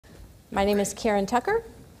My name is Karen Tucker,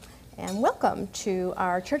 and welcome to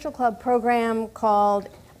our Churchill Club program called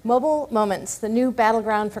Mobile Moments, the new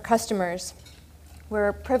battleground for customers.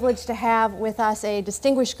 We're privileged to have with us a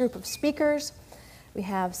distinguished group of speakers. We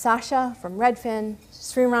have Sasha from Redfin,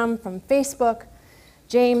 Sriram from Facebook,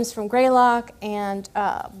 James from Greylock, and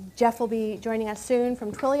Jeff will be joining us soon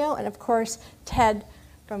from Twilio, and of course, Ted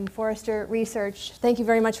from Forrester Research. Thank you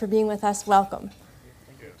very much for being with us. Welcome.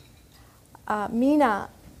 Thank you. Mina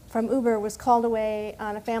from Uber was called away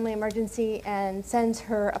on a family emergency and sends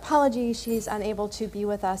her apologies. She's unable to be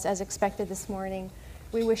with us as expected this morning.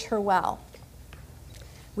 We wish her well.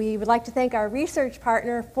 We would like to thank our research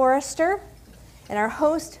partner, Forrester, and our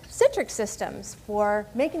host, Citrix Systems, for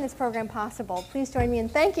making this program possible. Please join me in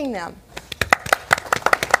thanking them.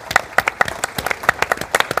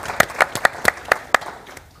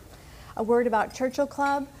 A word about Churchill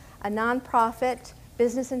Club, a nonprofit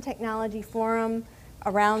business and technology forum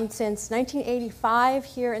around since 1985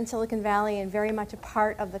 here in Silicon Valley and very much a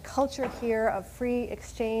part of the culture here of free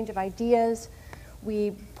exchange of ideas.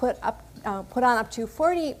 We put on up to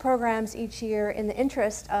 40 programs each year in the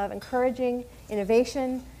interest of encouraging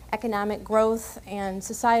innovation, economic growth, and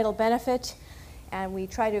societal benefit. And we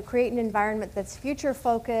try to create an environment that's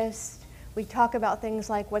future-focused. We talk about things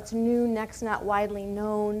like what's new, next, not widely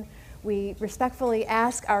known. We respectfully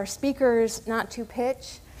ask our speakers not to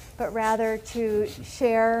pitch, but rather to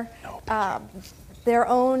share their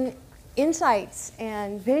own insights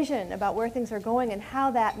and vision about where things are going and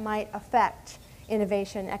how that might affect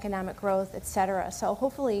innovation, economic growth, et cetera. So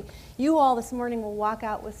hopefully you all this morning will walk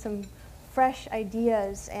out with some fresh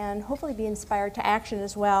ideas and hopefully be inspired to action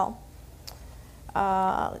as well.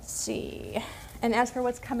 Let's see. And as for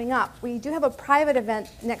what's coming up, we do have a private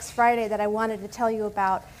event next Friday that I wanted to tell you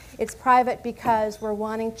about. It's private because we're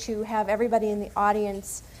wanting to have everybody in the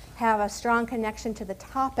audience have a strong connection to the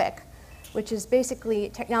topic, which is basically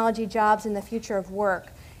technology, jobs, and the future of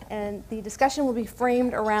work. And the discussion will be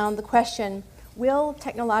framed around the question, will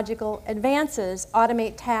technological advances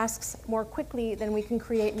automate tasks more quickly than we can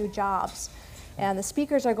create new jobs? And the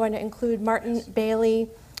speakers are going to include Martin Bailey,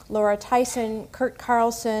 Laura Tyson, Kurt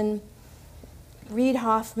Carlson, Reid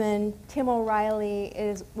Hoffman, Tim O'Reilly.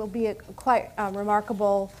 Will be a quite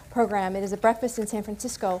remarkable program. It is a breakfast in San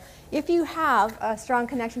Francisco. If you have a strong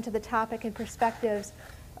connection to the topic and perspectives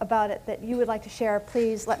about it that you would like to share,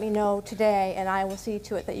 please let me know today, and I will see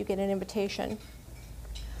to it that you get an invitation.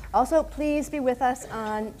 Also, please be with us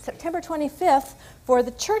on September 25th for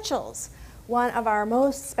the Churchills, one of our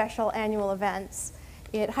most special annual events.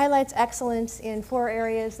 It highlights excellence in 4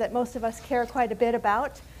 areas that most of us care quite a bit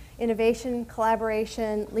about: innovation,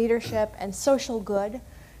 collaboration, leadership, and social good.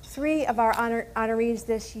 3 of our honorees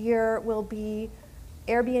this year will be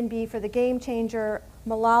Airbnb for the game changer,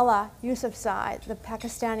 Malala Yousafzai, the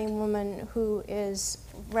Pakistani woman who is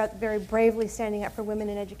very bravely standing up for women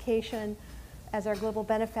in education as our global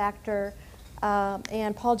benefactor,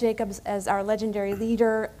 and Paul Jacobs as our legendary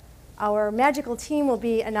leader. Our magical team will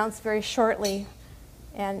be announced very shortly,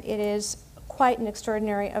 and it is quite an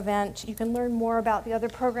extraordinary event. You can learn more about the other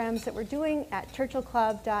programs that we're doing at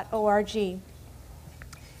churchillclub.org.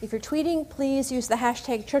 If you're tweeting, please use the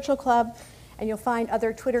hashtag ChurchillClub, and you'll find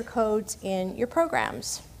other Twitter codes in your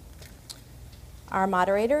programs. Our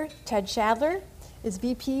moderator, Ted Schadler, is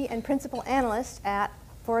VP and Principal Analyst at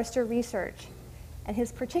Forrester Research. And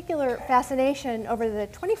his particular fascination over the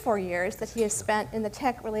 24 years that he has spent in the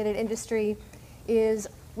tech-related industry is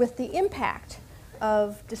with the impact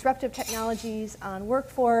of disruptive technologies on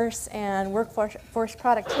workforce and workforce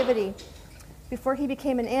productivity. Before he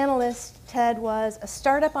became an analyst, Ted was a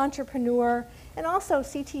startup entrepreneur and also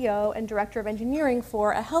CTO and director of engineering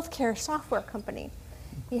for a healthcare software company.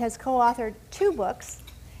 He has co-authored 2 books,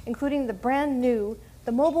 including the brand new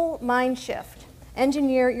The Mobile Mind Shift: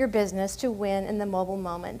 Engineer Your Business to Win in the Mobile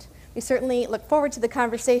Moment. We certainly look forward to the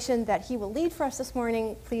conversation that he will lead for us this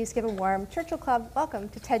morning. Please give a warm Churchill Club welcome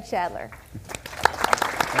to Ted Schadler.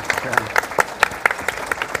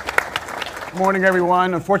 Good morning,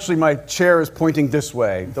 everyone. Unfortunately, my chair is pointing this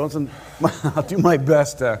way. I'll do my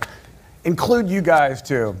best to include you guys,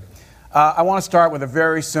 too. I want to start with a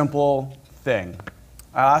very simple thing.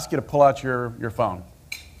 I'll ask you to pull out your phone.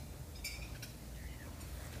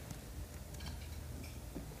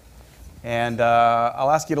 And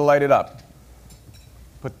I'll ask you to light it up.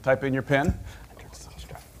 Type in your PIN.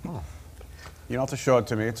 You don't have to show it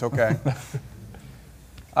to me. It's OK.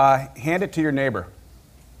 Hand it to your neighbor.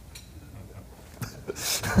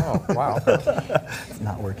 Oh, wow. It's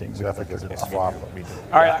not working. So it's a swap.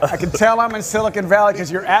 All right, I can tell I'm in Silicon Valley because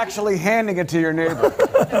you're actually handing it to your neighbor.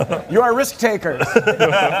 You are risk takers.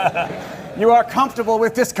 You are comfortable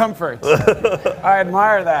with discomfort. I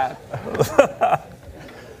admire that.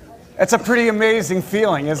 It's a pretty amazing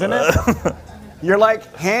feeling, isn't it? You're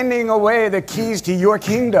like handing away the keys to your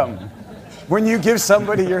kingdom when you give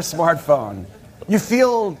somebody your smartphone. You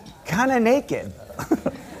feel kind of naked,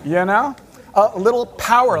 you know? A little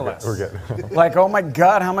powerless. We're good. Like, oh my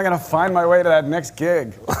God, how am I going to find my way to that next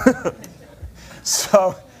gig?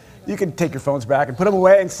 So you can take your phones back and put them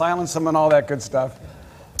away and silence them and all that good stuff.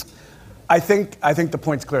 I think the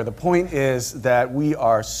point's clear. The point is that we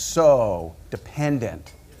are so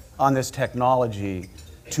dependent on this technology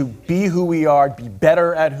to be who we are, be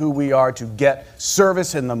better at who we are, to get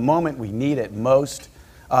service in the moment we need it most,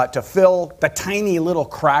 to fill the tiny little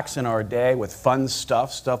cracks in our day with fun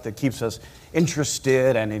stuff that keeps us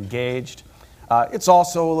interested and engaged. It's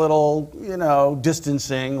also a little,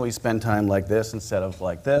 distancing. We spend time like this instead of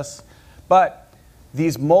like this. But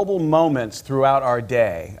these mobile moments throughout our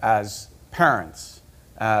day as parents,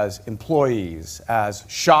 as employees, as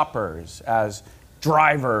shoppers, as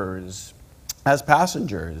drivers, as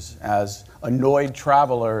passengers, as annoyed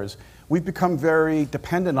travelers, we've become very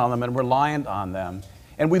dependent on them and reliant on them.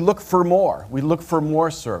 And we look for more. We look for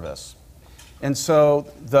more service. And so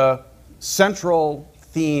the central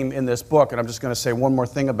theme in this book, and I'm just going to say one more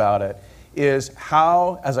thing about it, is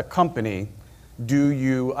how, as a company, do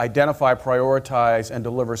you identify, prioritize, and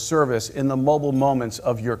deliver service in the mobile moments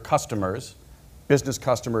of your customers, business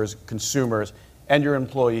customers, consumers, and your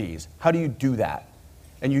employees? How do you do that?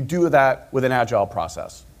 And you do that with an agile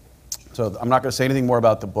process. So I'm not going to say anything more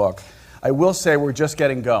about the book. I will say we're just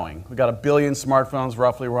getting going. We've got 1 billion smartphones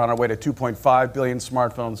roughly. We're on our way to 2.5 billion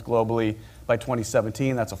smartphones globally by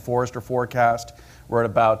 2017. That's a Forrester forecast. We're at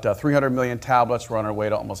about 300 million tablets. We're on our way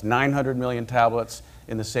to almost 900 million tablets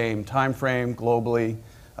in the same time frame globally.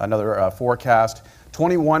 Another forecast.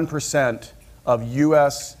 21% of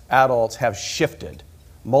US adults have shifted.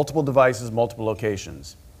 Multiple devices, multiple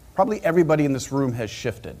locations. Probably everybody in this room has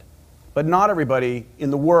shifted, but not everybody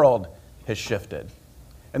in the world has shifted.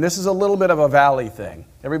 And this is a little bit of a valley thing.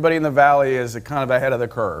 Everybody in the valley is kind of ahead of the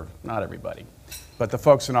curve. Not everybody, but the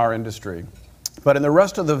folks in our industry. But in the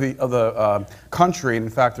rest of the country, and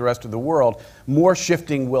in fact the rest of the world, more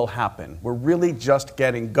shifting will happen. We're really just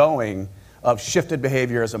getting going of shifted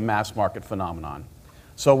behavior as a mass market phenomenon.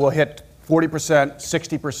 So we'll hit 40%,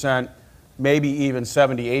 60%, maybe even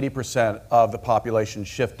 70, 80% of the population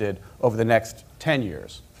shifted over the next 10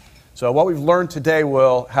 years. So what we've learned today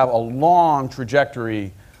will have a long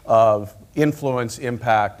trajectory of influence,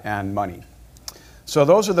 impact, and money. So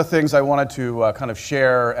those are the things I wanted to kind of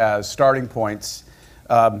share as starting points.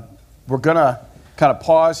 We're going to kind of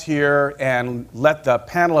pause here and let the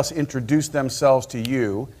panelists introduce themselves to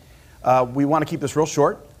you. We want to keep this real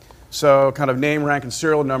short. So kind of name, rank, and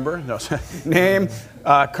serial number. No, name,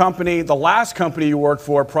 company, the last company you worked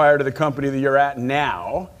for prior to the company that you're at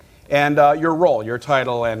now, and your role, your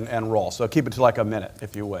title and role. So keep it to like a minute,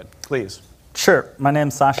 if you would, please. Sure. My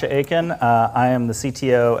name's Sasha Aickin. I am the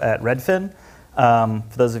CTO at Redfin.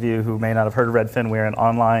 For those of you who may not have heard of Redfin, we're an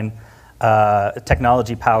online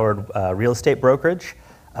technology-powered real estate brokerage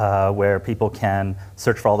where people can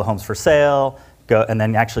search for all the homes for sale, and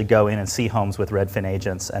then actually go in and see homes with Redfin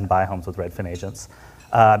agents and buy homes with Redfin agents.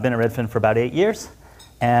 I've been at Redfin for about 8 years,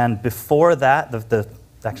 and before that,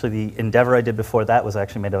 actually the endeavor I did before that was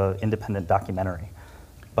actually made an independent documentary,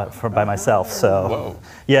 but by myself. So, whoa.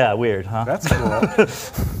 Yeah, weird, huh? That's cool.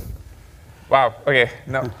 Wow. Okay.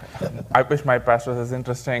 No, I wish my past was as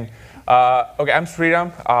interesting. Okay, I'm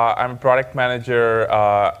Sriram. I'm a product manager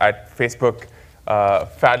at Facebook,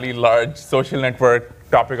 fairly large social network.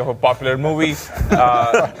 Topic of a popular movie,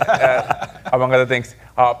 among other things.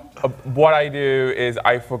 What I do is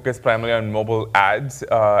I focus primarily on mobile ads,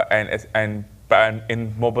 and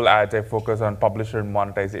in mobile ads I focus on publisher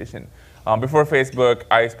monetization. Before Facebook,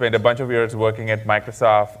 I spent a bunch of years working at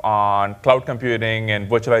Microsoft on cloud computing and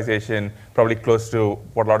virtualization, probably close to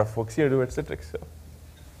what a lot of folks here do at Citrix. So.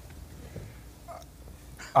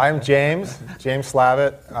 I'm James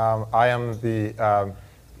Slavet.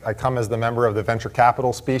 I come as the member of the venture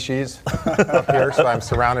capital species up here, so I'm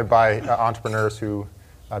surrounded by entrepreneurs who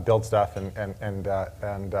build stuff,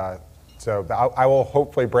 so I will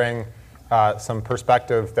hopefully bring some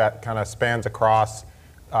perspective that kind of spans across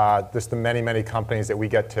just the many companies that we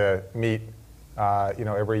get to meet,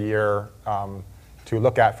 every year to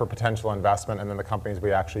look at for potential investment, and then the companies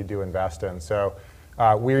we actually do invest in. So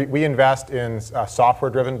we invest in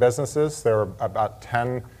software-driven businesses. There are about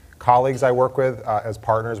 10 colleagues I work with as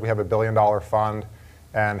partners. We have a $1 billion fund,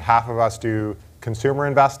 and half of us do consumer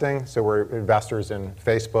investing. So we're investors in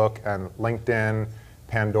Facebook and LinkedIn,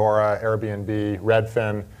 Pandora, Airbnb,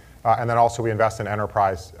 Redfin. And then also we invest in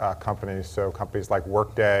enterprise companies, so companies like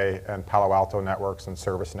Workday and Palo Alto Networks and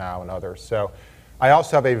ServiceNow and others. So I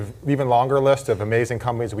also have an even longer list of amazing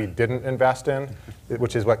companies we didn't invest in,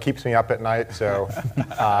 which is what keeps me up at night. So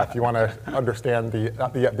if you want to understand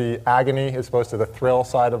the agony as opposed to the thrill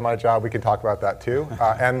side of my job, we can talk about that too.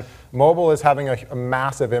 And mobile is having a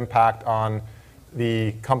massive impact on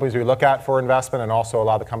the companies we look at for investment and also a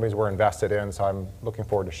lot of the companies we're invested in. So I'm looking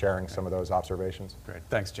forward to sharing some of those observations. Great.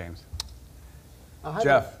 Thanks, James. Hi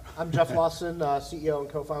Jeff. there. I'm Jeff Lawson, CEO and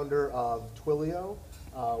co-founder of Twilio.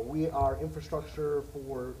 We are infrastructure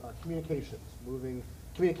for communications, moving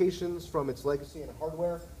communications from its legacy in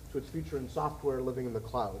hardware to its future in software living in the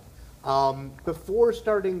cloud. Before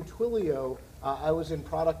starting Twilio, I was in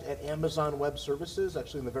product at Amazon Web Services,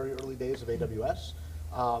 actually in the very early days of AWS,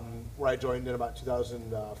 where I joined in about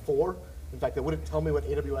 2004. In fact, they wouldn't tell me what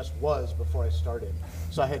AWS was before I started,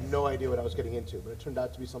 so I had no idea what I was getting into, but it turned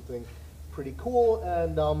out to be something pretty cool.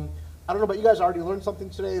 And I don't know about you guys, I already learned something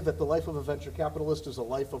today, that the life of a venture capitalist is a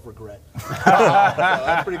life of regret. So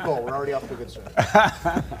that's pretty cool. We're already off to a good start.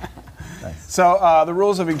 Nice. So the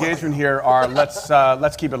rules of engagement here are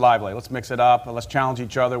let's keep it lively. Let's mix it up. Let's challenge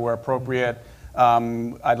each other where appropriate.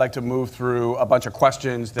 I'd like to move through a bunch of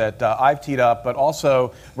questions that I've teed up, but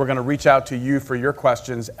also we're going to reach out to you for your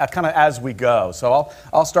questions kind of as we go. So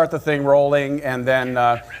I'll start the thing rolling, and then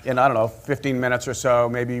in, I don't know, 15 minutes or so,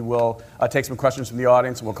 maybe we'll take some questions from the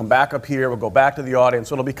audience, and we'll come back up here, we'll go back to the audience.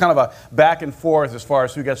 So it'll be kind of a back and forth as far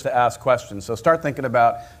as who gets to ask questions. So start thinking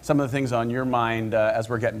about some of the things on your mind as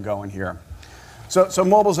we're getting going here. So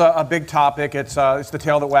mobile's a big topic. It's the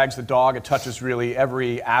tail that wags the dog. It touches really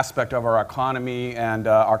every aspect of our economy and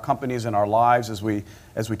our companies and our lives, as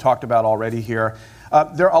we talked about already here.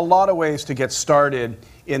 There are a lot of ways to get started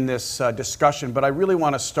in this discussion, but I really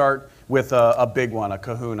want to start with a big one, a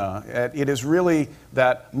kahuna. It is really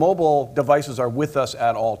that mobile devices are with us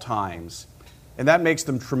at all times, and that makes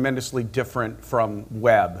them tremendously different from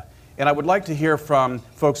web. And I would like to hear from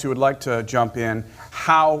folks who would like to jump in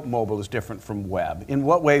how mobile is different from web. In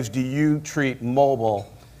what ways do you treat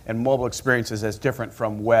mobile and mobile experiences as different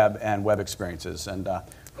from web and web experiences? And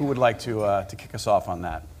who would like to kick us off on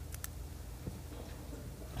that?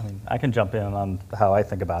 I mean, I can jump in on how I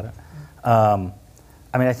think about it. I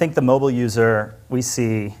mean, I think the mobile user, we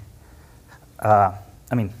see, I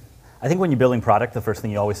think when you're building product, the first thing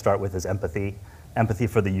you always start with is empathy. Empathy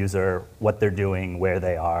for the user, what they're doing, where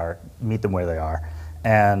they are, meet them where they are.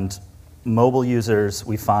 And mobile users,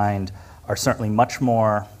 we find, are certainly much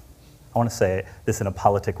more, I want to say this in a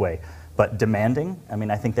politic way, but demanding. I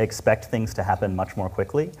mean, I think they expect things to happen much more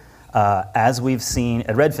quickly. As we've seen,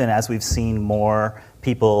 at Redfin, as we've seen more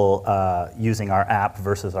people using our app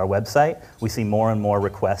versus our website, we see more and more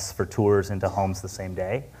requests for tours into homes the same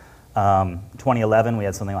day. 2011, we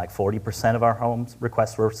had something like 40% of our homes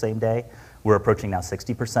requests were same day. We're approaching now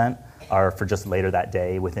 60% are for just later that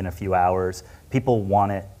day, within a few hours. People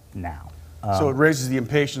want it now. So it raises the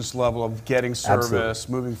impatience level of getting service,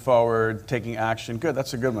 Absolutely. moving forward, taking action. Good,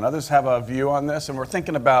 that's a good one. Others have a view on this, and we're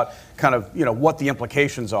thinking about kind of what the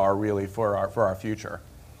implications are really for our future.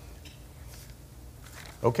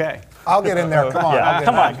 Okay. I'll get in there. Come on. Yeah,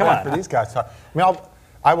 come on. For these guys. I mean,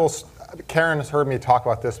 I will. Karen has heard me talk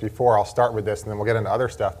about this before. I'll start with this, and then we'll get into other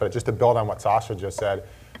stuff. But just to build on what Sasha just said,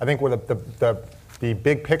 I think where the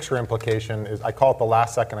big picture implication is, I call it the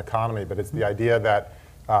last second economy, but it's the idea that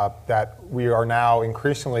that we are now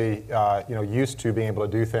increasingly used to being able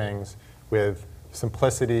to do things with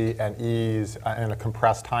simplicity and ease and a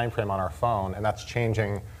compressed time frame on our phone, and that's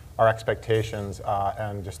changing our expectations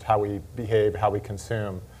and just how we behave, how we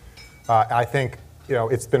consume. I think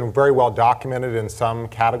it's been very well documented in some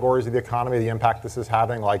categories of the economy, the impact this is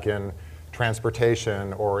having, like in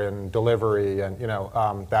transportation or in delivery, and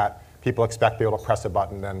that people expect to be able to press a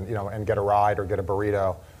button and get a ride or get a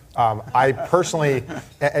burrito. I personally,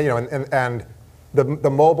 and the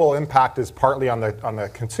mobile impact is partly on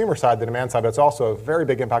the consumer side, the demand side, but it's also a very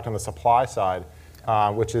big impact on the supply side,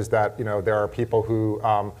 which is that there are people who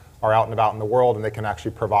are out and about in the world and they can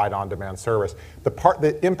actually provide on-demand service.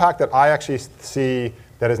 The impact that I actually see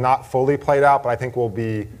that is not fully played out, but I think will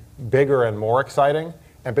be bigger and more exciting,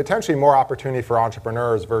 and potentially more opportunity for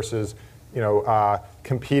entrepreneurs versus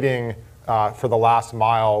competing for the last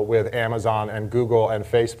mile with Amazon and Google and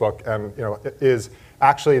Facebook, and is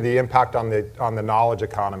actually the impact on the knowledge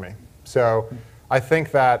economy. So I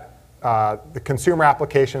think that the consumer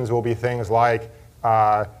applications will be things like,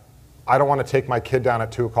 I don't want to take my kid down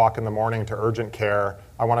at 2 o'clock in the morning to urgent care.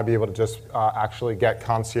 I want to be able to just actually get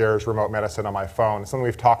concierge remote medicine on my phone. It's something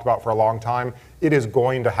we've talked about for a long time. It is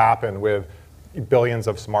going to happen with billions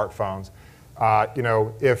of smartphones.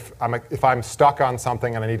 If I'm stuck on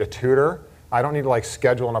something and I need a tutor, I don't need to like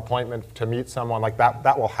schedule an appointment to meet someone. Like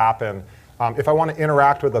that will happen. If I want to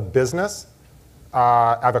interact with a business,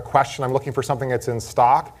 I have a question, I'm looking for something that's in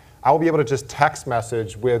stock, I will be able to just text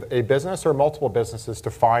message with a business or multiple businesses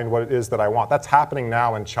to find what it is that I want. That's happening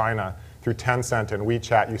now in China through Tencent and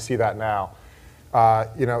WeChat. You see that now.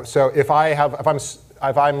 So if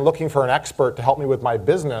I'm looking for an expert to help me with my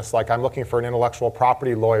business, like I'm looking for an intellectual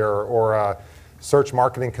property lawyer or a search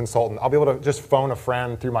marketing consultant, I'll be able to just phone a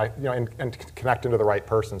friend through my, and connect into the right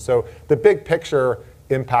person. So the big picture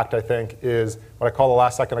impact, I think, is what I call the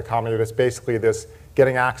last second economy. That's basically this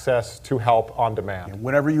getting access to help on demand.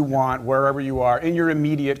 Whenever you want, wherever you are, in your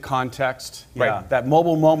immediate context. Right. Yeah, that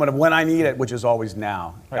mobile moment of when I need it, which is always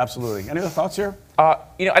now. Right. Absolutely. Any other thoughts here?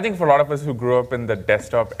 I think for a lot of us who grew up in the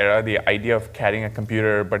desktop era, the idea of carrying a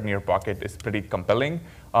computer but in your pocket is pretty compelling.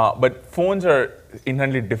 But phones are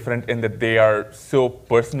inherently different in that they are so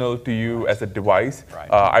personal to you as a device.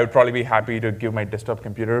 Right. I would probably be happy to give my desktop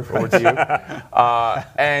computer over to you.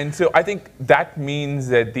 And so I think that means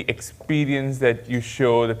that the experience that you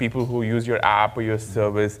show the people who use your app or your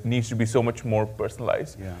service needs to be so much more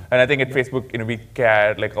personalized. Yeah. And I think at Facebook, we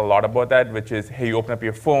care like a lot about that, which is, hey, you open up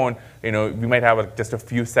your phone, we might have just a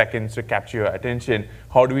few seconds to capture your attention.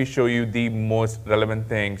 How do we show you the most relevant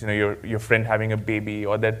things? Your friend having a baby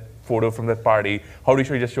or that photo from that party. How do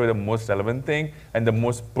you just show the most relevant thing and the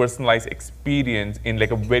most personalized experience in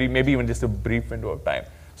like a maybe even just a brief window of time?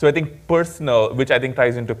 So I think personal, which I think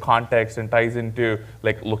ties into context and ties into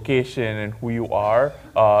like location and who you are,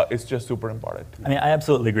 is just super important. I mean, I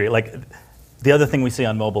absolutely agree. Like the other thing we see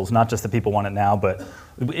on mobile is not just that people want it now, but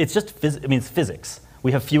it's just it's physics.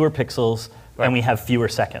 We have fewer pixels and we have fewer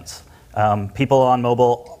seconds. People on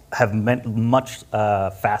mobile have much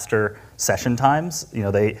faster session times.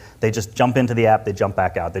 They just jump into the app, they jump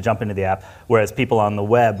back out, they jump into the app. Whereas people on the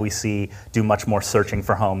web, we see do much more searching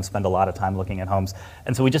for homes, spend a lot of time looking at homes.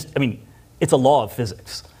 And so it's a law of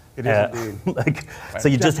physics. It is indeed. So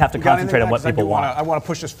you just have to concentrate on what people want. I want to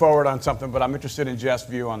push this forward on something, but I'm interested in Jeff's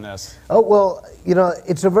view on this. Oh, well,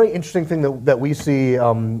 it's a very interesting thing that we see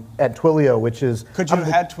at Twilio, which is... Could you have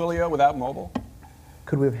had Twilio without mobile?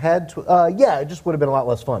 Could we have had... yeah, it just would have been a lot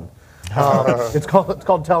less fun. It's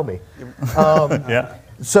called Tell Me. Yeah.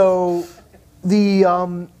 So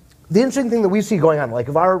the interesting thing that we see going on, like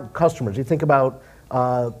if our customers, you think about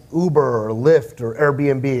Uber or Lyft or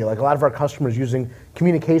Airbnb, like a lot of our customers using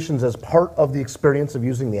communications as part of the experience of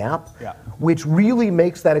using the app, which really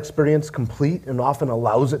makes that experience complete and often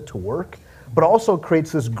allows it to work, but also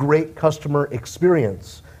creates this great customer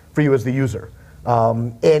experience for you as the user.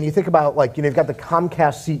 And you think about you've got the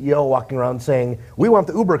Comcast CEO walking around saying, we want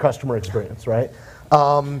the Uber customer experience, right?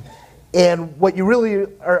 And what you really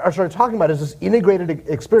are sort of talking about is this integrated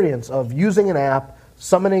experience of using an app,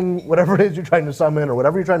 summoning whatever it is you're trying to summon or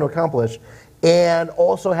whatever you're trying to accomplish, and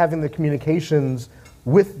also having the communications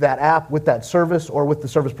with that app, with that service, or with the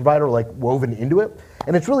service provider woven into it.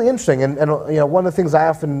 And it's really interesting. And one of the things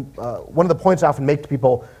one of the points I often make to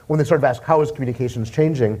people when they sort of ask how is communications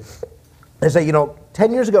changing, is that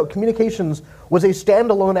 10 years ago, communications was a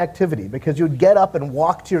standalone activity because you'd get up and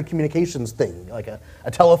walk to your communications thing, like a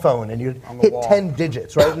telephone, and you'd hit 10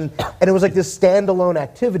 digits, right? And it was like this standalone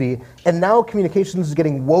activity, and now communications is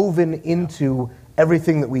getting woven into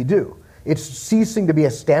everything that we do. It's ceasing to be a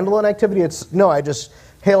standalone activity. It's, no, I just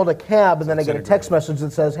hailed a cab, and then I get a text message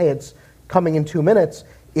that says, hey, it's coming in 2 minutes.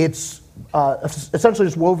 It's essentially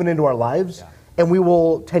just woven into our lives, and we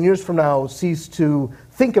will, 10 years from now, cease to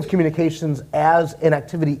think of communications as an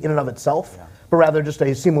activity in and of itself, but rather just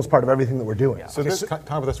a seamless part of everything that we're doing. So this,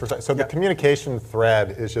 time for this for a second. So the communication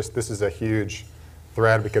thread is just, this is a huge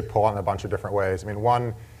thread we could pull on in a bunch of different ways. I mean,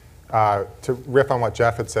 one, to riff on what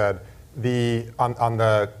Jeff had said, on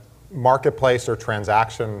the marketplace or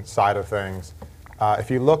transaction side of things, if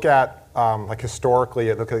you look at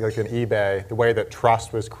historically, look at an eBay, the way that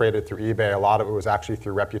trust was created through eBay, a lot of it was actually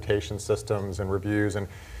through reputation systems and reviews. And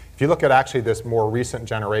if you look at actually this more recent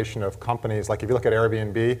generation of companies, like if you look at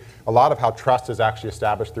Airbnb, a lot of how trust is actually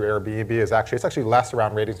established through Airbnb is it's actually less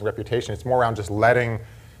around ratings and reputation. It's more around just letting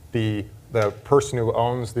the person who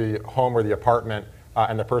owns the home or the apartment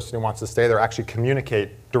and the person who wants to stay there actually communicate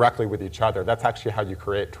directly with each other. That's actually how you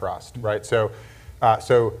create trust, right? So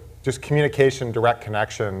just communication, direct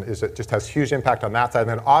connection, it just has huge impact on that side. And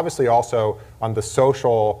then obviously also on the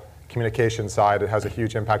social communication side, it has a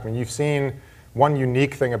huge impact. I mean, you've seen one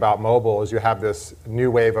unique thing about mobile is you have this new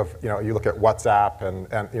wave of, you look at WhatsApp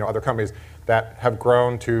and other companies that have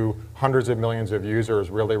grown to hundreds of millions of users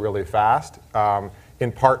really, really fast.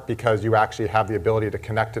 in part because you actually have the ability to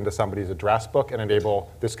connect into somebody's address book and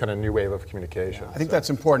enable this kind of new wave of communication. I think that's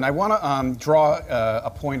important. I want to draw a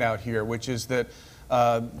point out here, which is that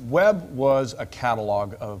web was a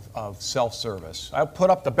catalog of self-service. I put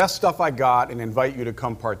up the best stuff I got and invite you to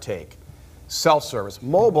come partake. Self-service.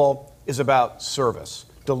 Mobile is about service,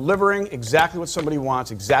 delivering exactly what somebody wants,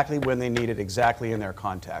 exactly when they need it, exactly in their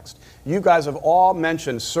context. You guys have all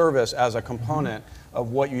mentioned service as a component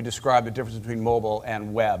of what you describe the difference between mobile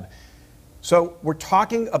and web. So we're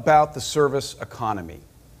talking about the service economy.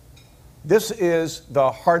 This is the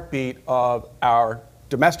heartbeat of our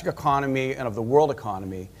domestic economy and of the world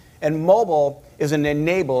economy. And mobile is an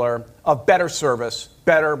enabler of better service,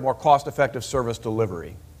 better, more cost-effective service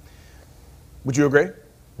delivery. Would you agree?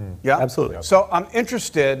 Yeah? Absolutely. So I'm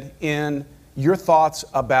interested in your thoughts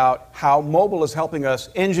about how mobile is helping us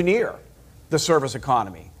engineer the service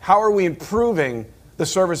economy. How are we improving the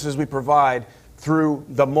services we provide through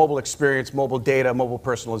the mobile experience, mobile data, mobile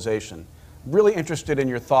personalization? Really interested in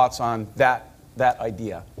your thoughts on that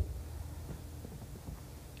idea.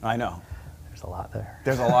 I know. There's a lot there.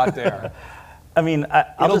 There's a lot there. I mean,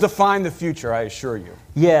 it'll define the future, I assure you.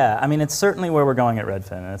 Yeah, I mean, it's certainly where we're going at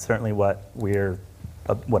Redfin, and it's certainly what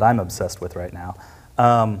I'm obsessed with right now.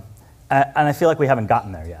 And I feel like we haven't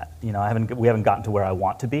gotten there yet. You know, we haven't gotten to where I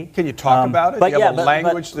want to be. Can you talk about it? Do you have a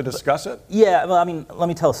language to discuss it? Yeah, well, I mean, let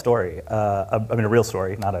me tell a story. I mean, a real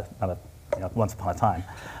story, not a once upon a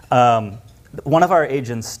time. One of our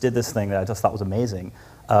agents did this thing that I just thought was amazing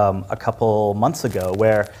a couple months ago,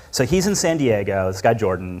 so he's in San Diego. This guy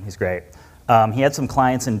Jordan, he's great. He had some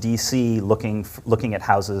clients in DC looking at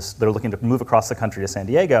houses. They're looking to move across the country to San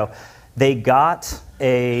Diego. They got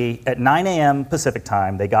at 9 a.m. Pacific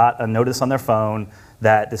time, they got a notice on their phone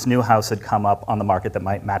that this new house had come up on the market that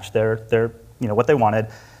might match their what they wanted.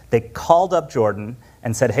 They called up Jordan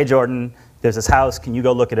and said, "Hey Jordan, there's this house. Can you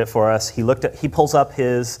go look at it for us?" He pulls up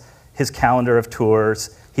his calendar of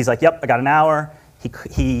tours. He's like, "Yep, I got an hour."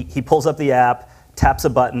 He pulls up the app, taps a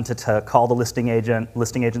button to call the listing agent.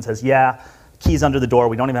 Listing agent says, "Yeah, keys under the door.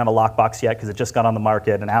 We don't even have a lockbox yet because it just got on the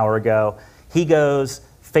market an hour ago." He goes,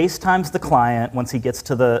 FaceTimes the client once he gets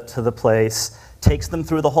to the place, takes them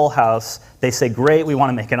through the whole house. They say, "Great, we want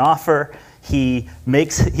to make an offer." He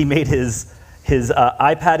made his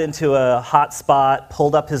iPad into a hotspot,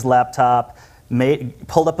 pulled up his laptop,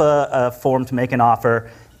 pulled up a form to make an offer,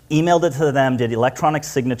 emailed it to them, did electronic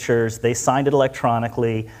signatures. They signed it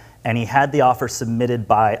electronically, and he had the offer submitted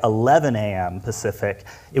by 11 a.m. Pacific.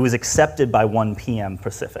 It was accepted by 1 p.m.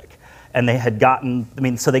 Pacific. And they had gotten,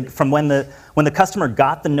 from when the customer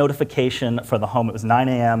got the notification for the home, it was 9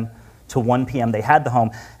 a.m. to 1 p.m. They had the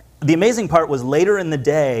home. The amazing part was later in the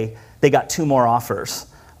day, they got 2 more offers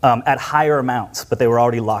at higher amounts, but they were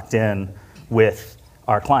already locked in with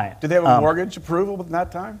our client. Did they have a mortgage approval at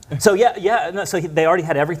that time? So they already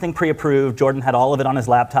had everything pre-approved. Jordan had all of it on his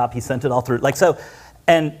laptop. He sent it all through.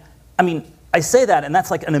 I say that, and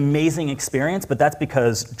that's like an amazing experience, but that's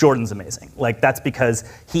because Jordan's amazing. That's because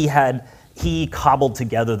he cobbled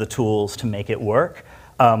together the tools to make it work.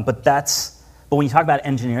 But when you talk about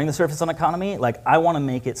engineering the service economy, I want to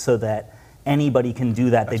make it so that anybody can do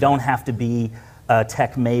that. They don't have to be a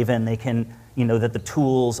tech maven. They can, that the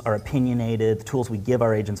tools are opinionated, the tools we give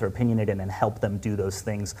our agents are opinionated and help them do those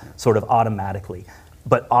things sort of automatically.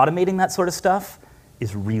 But automating that sort of stuff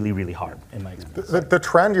is really, really hard in my experience. The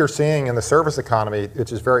trend you're seeing in the service economy,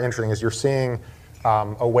 which is very interesting, is you're seeing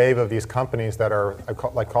a wave of these companies that are,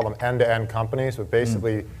 I call them end-to-end companies, but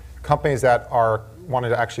basically companies that are wanting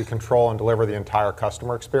to actually control and deliver the entire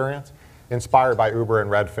customer experience, inspired by Uber and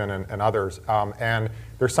Redfin and others. And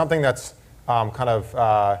there's something that's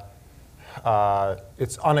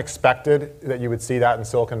it's unexpected that you would see that in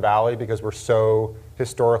Silicon Valley because we're so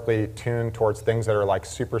historically tuned towards things that are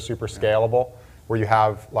super, super scalable. Where you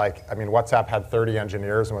have WhatsApp had 30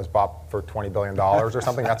 engineers and was bought for $20 billion or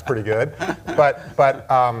something. That's pretty good.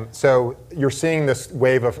 So you're seeing this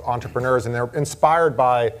wave of entrepreneurs, and they're inspired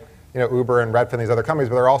by Uber and Redfin, these other companies,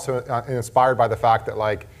 but they're also inspired by the fact that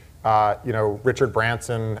Richard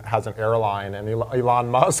Branson has an airline, and Elon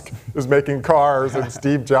Musk is making cars, and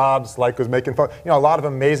Steve Jobs was making phone. A lot of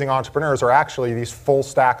amazing entrepreneurs are actually these full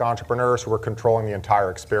stack entrepreneurs who are controlling the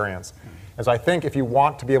entire experience. And so I think if you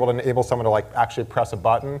want to be able to enable someone to actually press a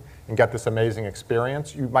button and get this amazing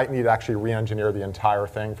experience, you might need to actually re-engineer the entire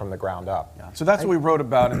thing from the ground up. Yeah. So that's what we wrote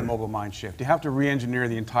about in the Mobile Mind Shift. You have to re-engineer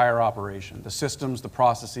the entire operation, the systems, the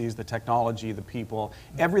processes, the technology, the people.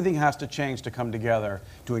 Everything has to change to come together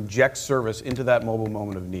to inject service into that mobile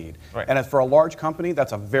moment of need. Right. And as for a large company,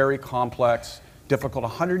 that's a very complex difficult.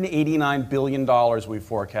 $189 billion we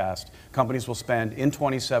forecast companies will spend in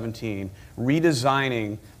 2017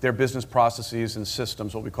 redesigning their business processes and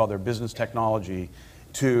systems, what we call their business technology,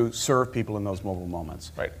 to serve people in those mobile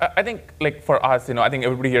moments. Right. I think, like for us, I think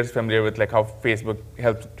everybody here is familiar with like how Facebook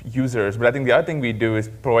helps users. But I think the other thing we do is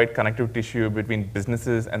provide connective tissue between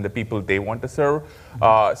businesses and the people they want to serve.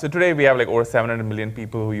 So today we have like over 700 million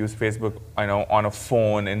people who use Facebook, on a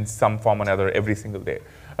phone in some form or another every single day.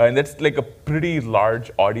 And that's like a pretty large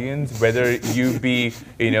audience, whether you be,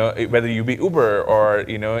 Uber or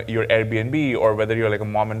your Airbnb, or whether you're like a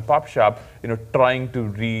mom and pop shop, trying to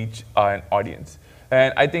reach an audience.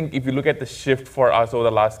 And I think if you look at the shift for us over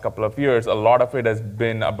the last couple of years, a lot of it has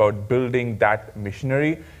been about building that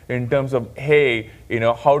missionary in terms of, hey,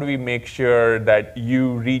 how do we make sure that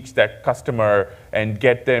you reach that customer and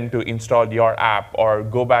get them to install your app or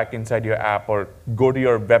go back inside your app or go to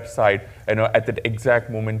your website, at the exact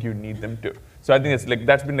moment you need them to. So I think it's like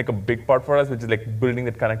that's been like a big part for us, which is like building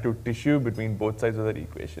that connective tissue between both sides of that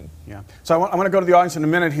equation. Yeah. So I'm going to go to the audience in a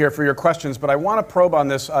minute here for your questions, but I want to probe on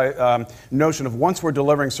this notion of once we're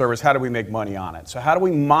delivering service, how do we make money on it? So how do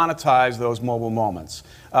we monetize those mobile moments?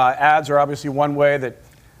 Ads are obviously one way that,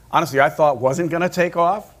 honestly, I thought wasn't going to take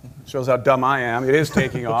off. Shows how dumb I am. It is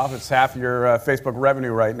taking off. It's half your Facebook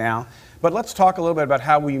revenue right now. But let's talk a little bit about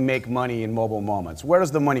how we make money in mobile moments. Where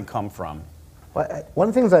does the money come from? Well, one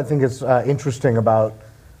of the things I think is interesting about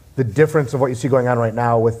the difference of what you see going on right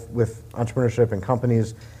now with entrepreneurship and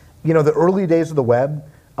companies, the early days of the web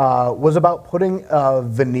was about putting a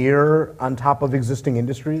veneer on top of existing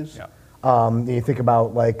industries. Yeah. You think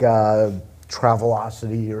about like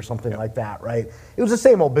Travelocity or something like that, right? It was the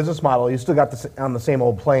same old business model. You still got on the same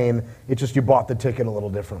old plane. It's just you bought the ticket a little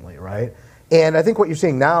differently, right? And I think what you're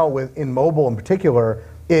seeing now in mobile in particular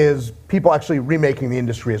is people actually remaking the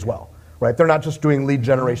industry as well. Right? They're not just doing lead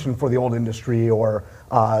generation for the old industry or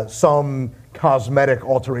some cosmetic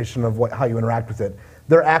alteration of how you interact with it.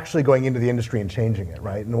 They're actually going into the industry and changing it,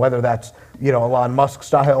 right? And whether that's Elon Musk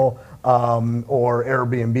style or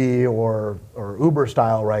Airbnb or Uber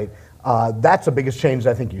style, right? That's the biggest change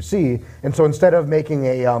I think you see. And so instead of making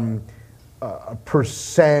a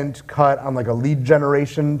percent cut on like a lead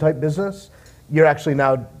generation type business, you're actually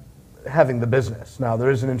now having the business. Now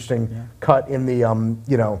there is an interesting cut in the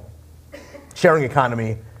sharing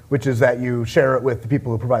economy, which is that you share it with the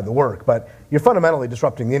people who provide the work, but you're fundamentally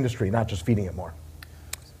disrupting the industry, not just feeding it more.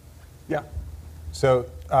 Yeah. So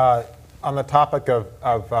on the topic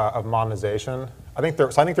of monetization, I think there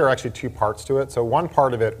are actually two parts to it. So one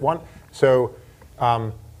part of it, one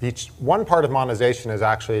part of monetization is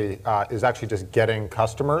actually just getting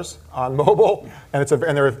customers on mobile, and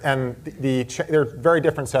they're a very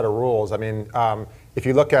different set of rules. I mean. If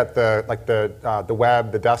you look at the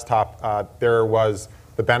web, the desktop, there was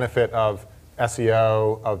the benefit of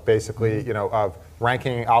SEO, of basically of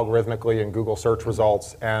ranking algorithmically in Google search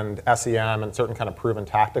results, and SEM and certain kind of proven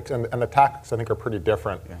tactics, and the tactics I think are pretty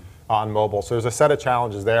different on mobile. So there's a set of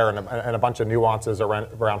challenges there, and a bunch of nuances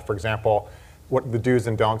around, for example, what the do's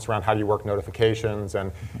and don'ts around how do you work notifications,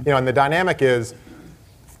 and and the dynamic is,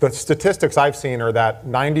 the statistics I've seen are that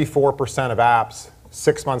 94% of apps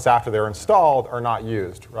 6 months after they're installed are not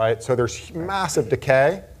used, right? So there's massive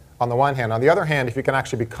decay on the one hand. On the other hand, if you can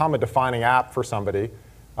actually become a defining app for somebody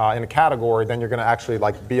in a category, then you're going to actually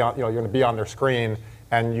be on, you're going to be on their screen,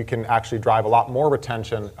 and you can actually drive a lot more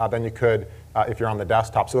retention than you could if you're on the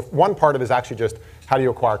desktop. So one part of it is actually just how do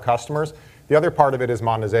you acquire customers. The other part of it is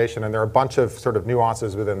monetization, and there are a bunch of sort of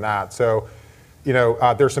nuances within that. So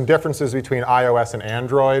there's some differences between iOS and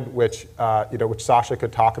Android, which Sasha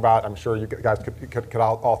could talk about. I'm sure you guys could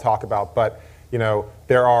all talk about. But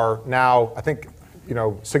there are now, I think,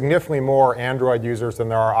 significantly more Android users than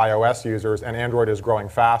there are iOS users, and Android is growing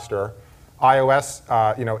faster. iOS,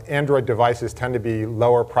 Android devices tend to be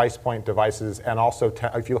lower price point devices, and also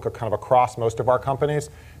if you look at kind of across most of our companies,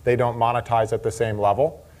 they don't monetize at the same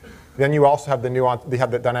level. Then you also have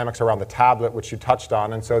the dynamics around the tablet, which you touched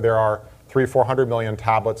on, and so there are 300-400 million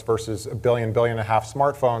tablets versus a billion and a half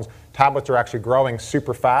smartphones. Tablets are actually growing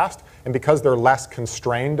super fast, and because they're less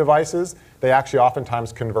constrained devices, they actually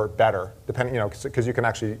oftentimes convert better, depending, because you can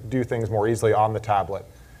actually do things more easily on the tablet.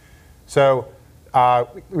 So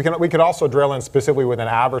we could also drill in specifically within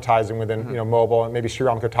advertising within mobile, and maybe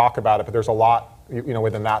Shriram could talk about it, but there's a lot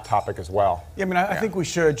within that topic as well. Yeah, I mean, I think we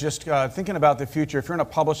should just thinking about the future. If you're in a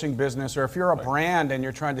publishing business, or if you're a brand and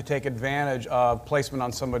you're trying to take advantage of placement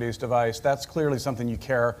on somebody's device, that's clearly something you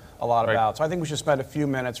care a lot about. So I think we should spend a few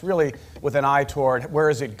minutes really with an eye toward where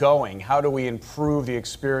is it going? How do we improve the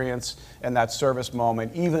experience and that service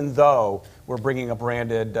moment, even though we're bringing a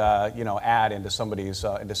branded ad into somebody's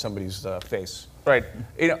face? Right.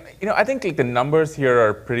 I think like the numbers here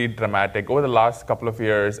are pretty dramatic. Over the last couple of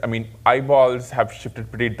years, I mean, eyeballs have shifted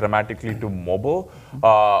pretty dramatically to mobile.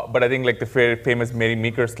 But I think like the famous Mary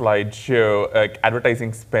Meeker slide show,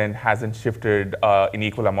 advertising spend hasn't shifted in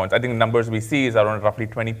equal amounts. I think the numbers we see is around roughly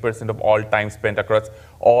 20% of all time spent across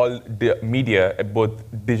all media, both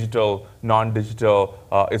digital, non-digital,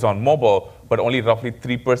 is on mobile. But only roughly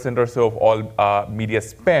 3% or so of all media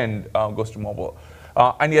spend goes to mobile.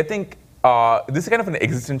 And I think this is kind of an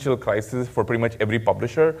existential crisis for pretty much every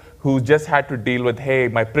publisher who just had to deal with, hey,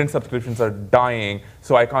 my print subscriptions are dying,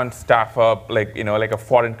 so I can't staff up like a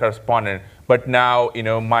foreign correspondent. But now,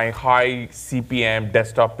 my high CPM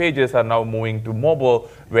desktop pages are now moving to mobile,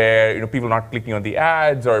 where people are not clicking on the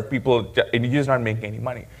ads, or you're just not making any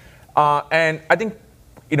money. And I think,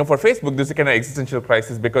 for Facebook, this is a kind of existential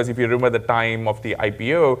crisis, because if you remember the time of the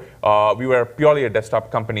IPO, we were purely a desktop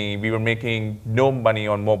company. We were making no money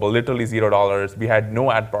on mobile, literally $0. We had no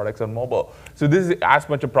ad products on mobile. So this is as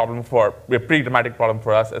much a pretty dramatic problem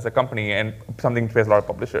for us as a company, and something to face a lot of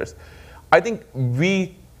publishers. I think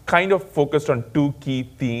we kind of focused on two key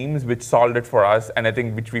themes which solved it for us, and I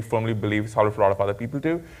think which we firmly believe solved it for a lot of other people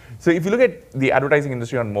too. So if you look at the advertising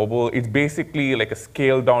industry on mobile, it's basically like a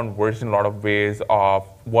scaled down version in a lot of ways of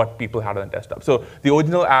what people had on desktop. So the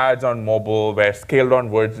original ads on mobile were scaled down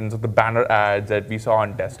versions of the banner ads that we saw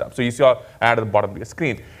on desktop. So you saw an ad at the bottom of your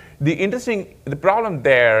screen. The problem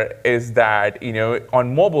there is that,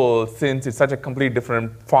 on mobile, since it's such a completely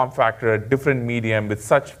different form factor, a different medium with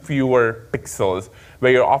such fewer pixels,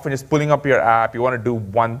 where you're often just pulling up your app, you want to do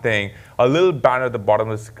one thing, a little banner at the bottom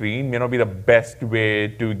of the screen may not be the best way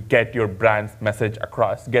to get your brand's message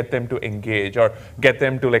across, get them to engage, or get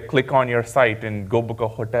them to click on your site and go book a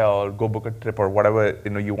hotel, or go book a trip, or whatever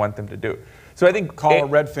you want them to do. So I think call a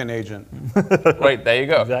Redfin agent. Right, there you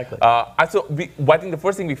go. Exactly. I think the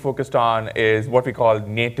first thing we focused on is what we call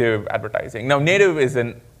native advertising. Now, native is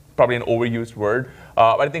probably an overused word,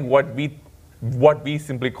 but I think what we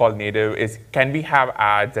simply call native is, can we have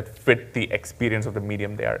ads that fit the experience of the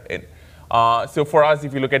medium they are in? So for us,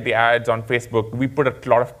 if you look at the ads on Facebook, we put a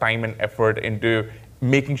lot of time and effort into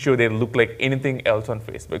making sure they look like anything else on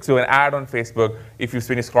Facebook. So an ad on Facebook, when you're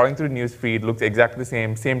scrolling through the news feed, looks exactly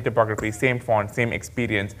the same typography, same font, same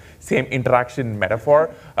experience, same interaction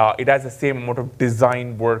metaphor. It has the same amount of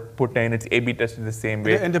design work put in. It's A/B tested the same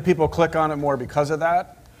way. And do people click on it more because of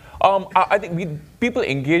that? I think people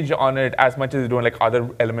engage on it as much as they do on other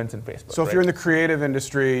elements in Facebook. So if you're in the creative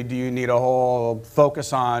industry, do you need a whole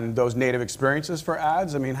focus on those native experiences for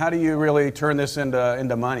ads? I mean, how do you really turn this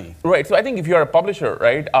into money? Right. So I think if you're a publisher,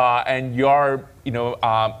 right, and you're,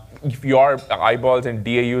 if your eyeballs and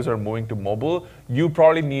DAUs are moving to mobile, you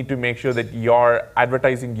probably need to make sure that your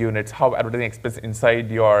advertising units, how advertising expense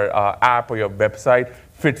inside your app or your website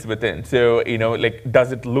fits within. So,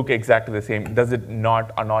 does it look exactly the same? Does it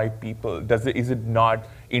not annoy people? Is it not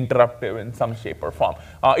interruptive in some shape or form?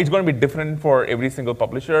 It's going to be different for every single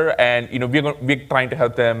publisher, and we're trying to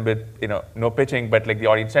help them with no pitching, but the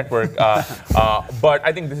audience network. But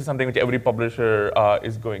I think this is something which every publisher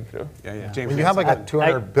is going through. Yeah. James, When you have a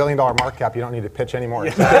 $200 billion market cap, you don't need to pitch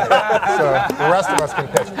anymore. So the rest of us can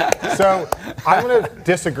pitch. So I'm going to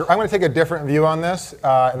disagree. I'm going to take a different view on this,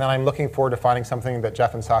 and then I'm looking forward to finding something that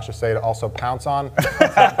Jeff and Sasha say to also pounce on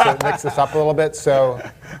to mix this up a little bit. So.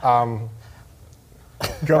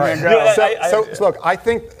 So look, I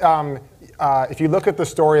think if you look at the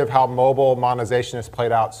story of how mobile monetization has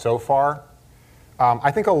played out so far,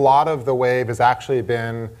 I think a lot of the wave has actually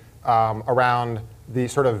been around the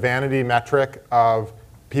sort of vanity metric of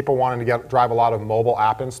people wanting to drive a lot of mobile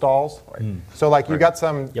app installs. Right. So you got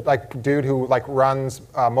some dude who runs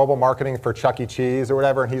mobile marketing for Chuck E. Cheese or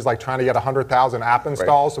whatever, and he's trying to get 100,000 app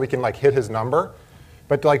installs so he can hit his number.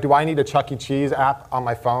 But do I need a Chuck E. Cheese app on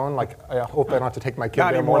my phone? I hope I don't have to take my kid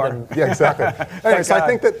there more than. Yeah, exactly. Anyway, so I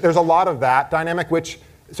think that there's a lot of that dynamic, which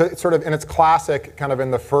it's sort of in its classic kind of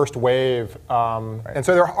in the first wave. And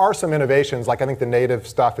so there are some innovations. I think the native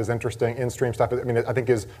stuff is interesting. In-stream stuff, I think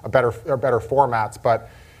is better formats. But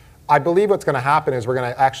I believe what's going to happen is we're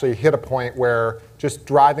going to actually hit a point where just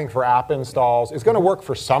driving for app installs is going to work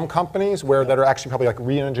for some companies that are actually probably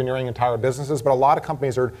re-engineering entire businesses, but a lot of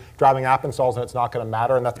companies are driving app installs and it's not going to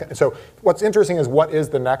matter. And so what's interesting is what is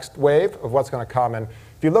the next wave of what's going to come. And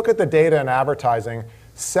if you look at the data in advertising,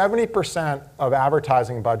 70% of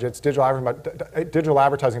advertising budgets, digital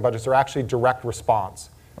advertising budgets, are actually direct response,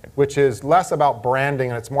 which is less about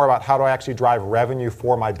branding and it's more about how do I actually drive revenue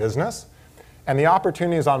for my business. And the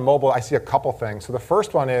opportunities on mobile, I see a couple things. So the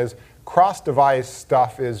first one is cross-device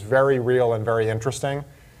stuff is very real and very interesting.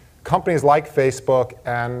 companies like Facebook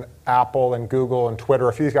and Apple and Google and Twitter,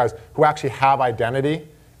 a few of these guys who actually have identity,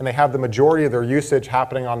 and they have the majority of their usage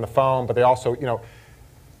happening on the phone, but they also,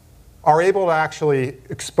 are able to actually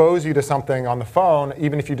expose you to something on the phone,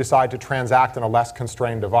 even if you decide to transact in a less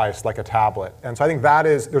constrained device like a tablet. And so I think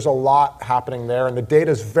there's a lot happening there, and the data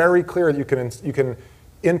is very clear that you can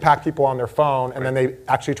impact people on their phone, and then they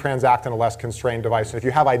actually transact in a less constrained device. And if you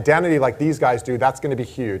have identity like these guys do, that's going to be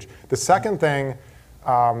huge. The second thing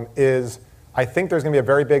is I think there's going to be a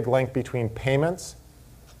very big link between payments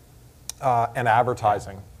and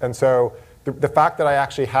advertising. And so the fact that I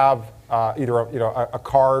actually have either a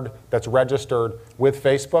card that's registered with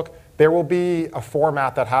Facebook, there will be a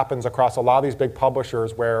format that happens across a lot of these big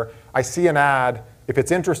publishers where I see an ad, if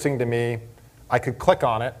it's interesting to me, I could click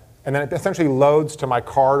on it, and then it essentially loads to my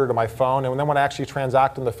card or to my phone, and then when I actually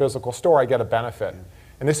transact in the physical store, I get a benefit.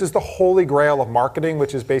 And this is the holy grail of marketing,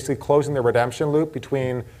 which is basically closing the redemption loop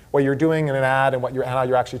between what you're doing in an ad and how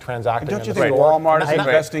you're actually transacting in the store. Don't you think Walmart is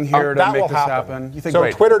investing here to make this happen? You think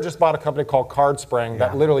so Twitter just bought a company called CardSpring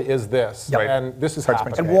that literally is this, and this is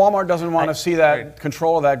happening. And Walmart doesn't want to see that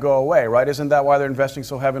control of that go away, right? Isn't that why they're investing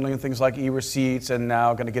so heavily in things like e-receipts and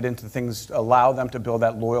now going to get into things allow them to build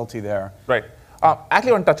that loyalty there? Right. Actually,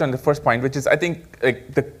 I want to touch on the first point, which is I think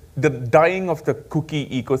the dying of the cookie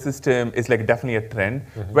ecosystem is definitely a trend.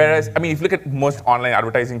 Whereas, I mean, if you look at most online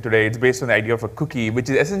advertising today, it's based on the idea of a cookie, which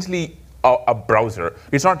is essentially a browser.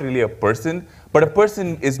 It's not really a person, but a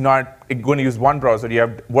person is not going to use one browser. You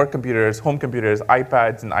have work computers, home computers,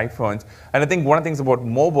 iPads, and iPhones. And I think one of the things about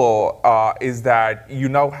mobile is that you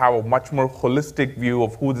now have a much more holistic view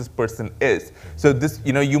of who this person is. So this,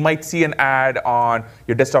 you might see an ad on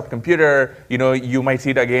your desktop computer. You might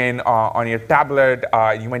see it again on your tablet.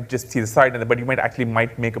 You might just see the site, but you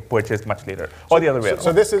might make a purchase much later, or the other way around.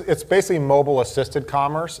 So it's basically mobile-assisted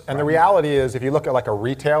commerce. And the reality is, if you look at a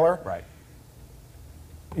retailer,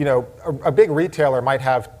 a big retailer might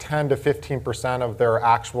have 10 to 15% of their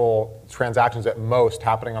actual transactions at most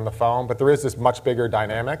happening on the phone, but there is this much bigger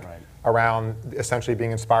dynamic around essentially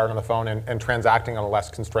being inspired on the phone and transacting on a less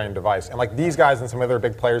constrained device. And these guys and some other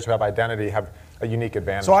big players who have identity have a unique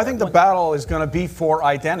advantage. So I think the battle is going to be for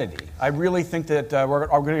identity. I really think that we're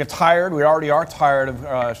going to get tired. We already are tired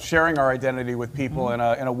of sharing our identity with people in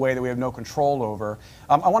a way that we have no control over.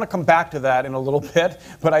 I want to come back to that in a little bit,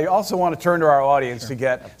 but I also want to turn to our audience to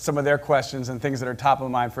get some of their questions and things that are top of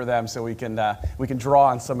mind for them, so we can draw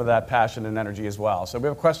on some of that passion and energy as well. So we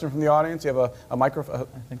have a question from the audience. You have a microphone.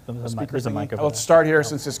 I think there's a microphone. Let's start here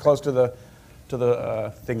since it's close to the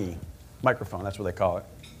thingy microphone. That's what they call it.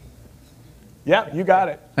 Yeah, you got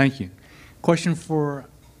it. Thank you. Question for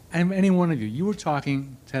any one of you. You were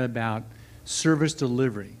talking, Ted, about service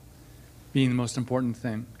delivery being the most important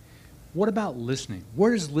thing. What about listening?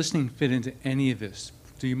 Where does listening fit into any of this?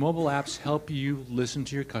 Do your mobile apps help you listen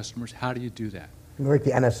to your customers? How do you do that? Like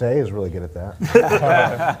the NSA is really good at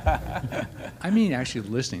that. I mean actually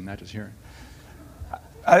listening, not just hearing.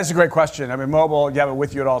 That's a great question. I mean, mobile, you have it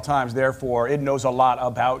with you at all times, therefore it knows a lot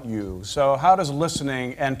about you. So how does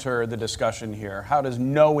listening enter the discussion here? How does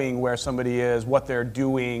knowing where somebody is, what they're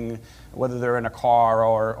doing, whether they're in a car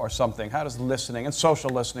or something, how does listening, and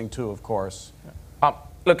social listening too, of course?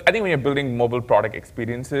 Look, I think when you're building mobile product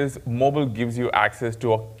experiences, mobile gives you access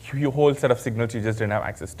to a whole set of signals you just didn't have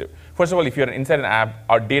access to. First of all, if you're inside an app,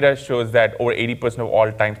 our data shows that over 80% of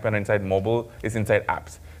all time spent inside mobile is inside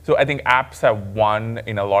apps. So I think apps have won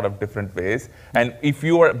in a lot of different ways. And if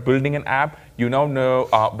you are building an app, you now know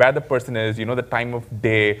where the person is, you know the time of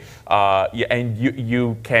day, and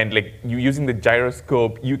you can, using the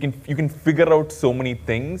gyroscope, you can figure out so many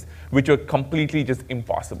things which are completely just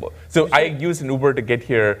impossible. So I used an Uber to get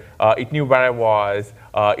here. It knew where I was.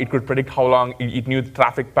 It could predict how long, it knew the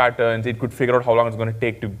traffic patterns. It could figure out how long it's going to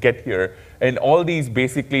take to get here. And all these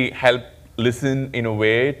basically help listen in a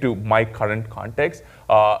way to my current context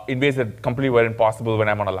in ways that completely were impossible when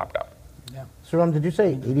I'm on a laptop. Yeah. So Ram, did you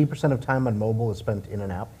say 80% of time on mobile is spent in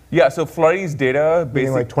an app? Yeah, so Flurry's data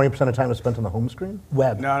basically... Like 20% of time is spent on the home screen?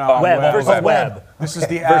 Web. No, web versus web. This is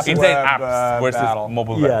the app inside apps versus battle.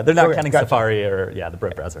 mobile web. Yeah, they're not counting Safari or the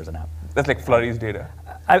browser as an app. That's like Flurry's data.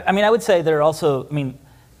 I mean, I would say there are also,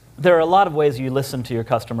 there are a lot of ways you listen to your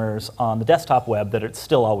customers on the desktop web that it's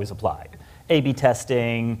still always applied. A/B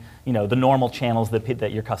testing, the normal channels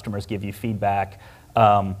that your customers give you feedback.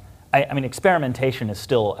 I mean, experimentation is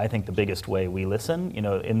still, I think, the biggest way we listen,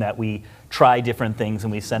 in that we try different things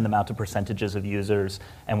and we send them out to percentages of users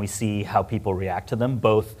and we see how people react to them,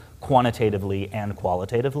 both quantitatively and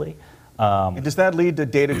qualitatively. Does that lead to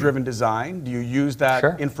data-driven design? Do you use that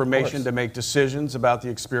Sure, information to make decisions about the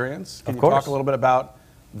experience? Can you course. talk a little bit about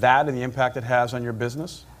that and the impact it has on your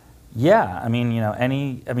business? Yeah, I mean,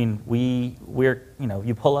 we're,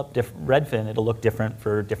 you pull up Redfin, it'll look different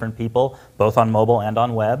for different people, both on mobile and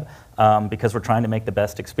on web, because we're trying to make the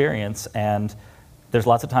best experience. And there's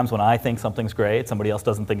lots of times when I think something's great, somebody else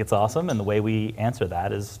doesn't think it's awesome, and the way we answer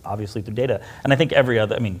that is obviously through data. And I think every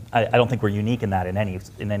other, I don't think we're unique in that in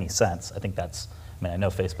any sense. I think that's, I know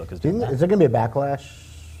Facebook is doing that. Is there going to be a backlash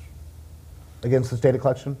against this data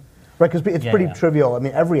collection? Right, because it's pretty trivial.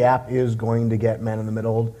 Every app is going to get man in the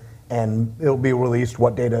middle, and it'll be released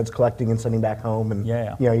what data it's collecting and sending back home. And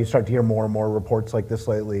you start to hear more and more reports like this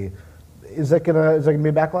lately. Is there gonna be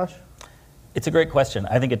a backlash? It's a great question.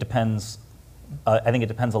 I think it depends. I think it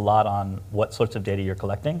depends a lot on what sorts of data you're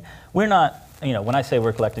collecting. We're not, when I say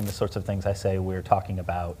we're collecting the sorts of things, I say we're talking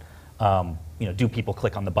about, do people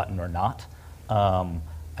click on the button or not?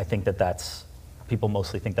 I think that's. People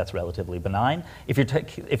mostly think that's relatively benign. If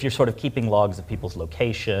you're sort of keeping logs of people's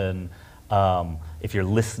location, if you're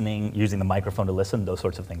listening, using the microphone to listen, those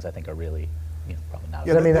sorts of things I think are really, probably not.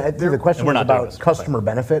 Yeah, I think the question was about customer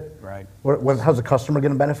benefit. Right. How's the customer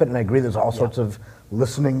going to benefit? And I agree, there's all sorts of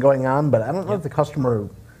listening going on, but I don't know if the customer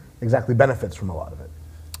exactly benefits from a lot of it.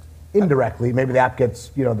 Indirectly, maybe the app gets,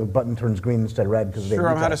 the button turns green instead of red because they.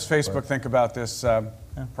 How does Facebook think about this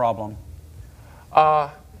problem?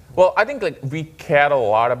 Well, I think we care a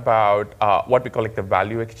lot about what we call the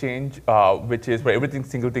value exchange, which is where every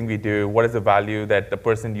single thing we do, what is the value that the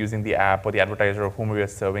person using the app or the advertiser or whom we are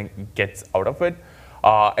serving gets out of it.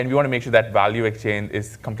 And we want to make sure that value exchange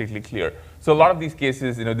is completely clear. So a lot of these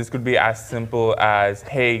cases, this could be as simple as,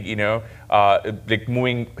 hey,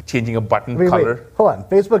 changing a button color. Wait, hold on.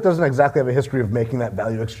 Facebook doesn't exactly have a history of making that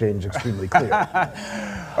value exchange extremely clear.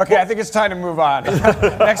 Okay, I think it's time to move on.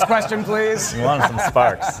 Next question, please. You wanted some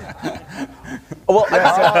sparks. Well,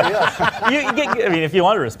 if you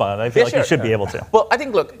want to respond, I feel like you should be able to. Well, I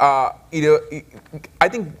think, look, I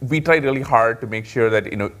think we try really hard to make sure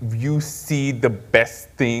that you see the best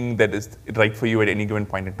thing that is right for you at any given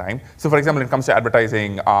point in time. So, for example, when it comes to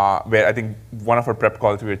advertising, where I think one of our prep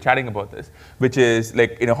calls we were chatting about this, which is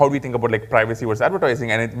how do we think about privacy versus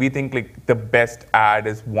advertising, and we think the best ad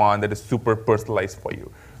is one that is super personalized for you.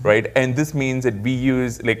 Right, and this means that we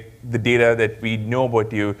use the data that we know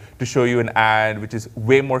about you to show you an ad which is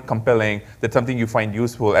way more compelling, that's something you find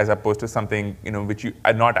useful as opposed to something which you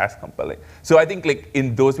are not as compelling. So I think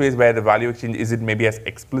in those ways where the value exchange isn't maybe as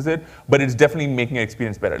explicit, but it's definitely making your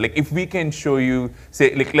experience better. If we can show you,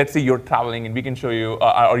 say, let's say you're traveling and we can show you,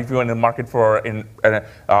 or if you're in the market for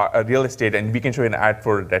a real estate and we can show you an ad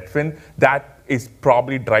for Redfin, that is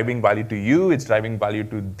probably driving value to you, it's driving value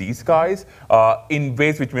to these guys in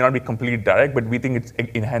ways which may not be completely direct, but we think it's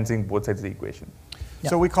enhancing both sides of the equation.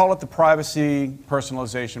 So we call it the privacy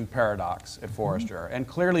personalization paradox at Forrester, and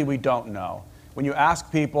clearly we don't know. When you ask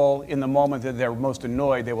people in the moment that they're most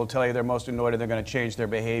annoyed, they will tell you they're most annoyed and they're going to change their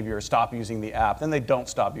behavior, stop using the app. Then they don't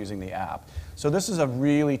stop using the app. So this is a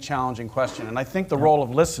really challenging question, and I think the role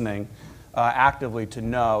of listening actively to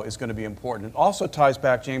know is going to be important. It also ties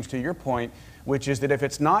back, James, to your point, which is that if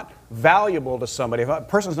it's not valuable to somebody, if a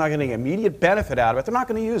person's not getting immediate benefit out of it, they're not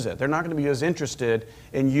going to use it. They're not going to be as interested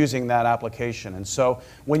in using that application. And so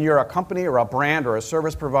when you're a company or a brand or a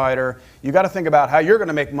service provider, you got to think about how you're going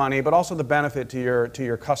to make money, but also the benefit to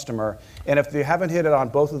your customer. And if you haven't hit it on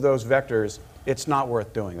both of those vectors, it's not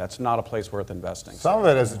worth doing. That's not a place worth investing. Some of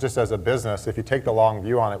it is just as a business, if you take the long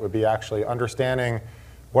view on it, would be actually understanding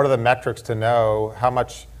what are the metrics to know how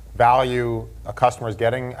much value a customer is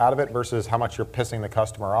getting out of it versus how much you're pissing the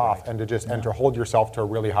customer off, and to hold yourself to a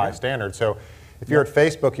really high standard. So if you're at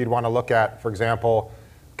Facebook, you'd want to look at, for example,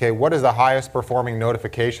 okay, what is the highest performing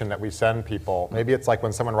notification that we send people? Maybe it's like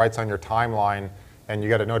when someone writes on your timeline and you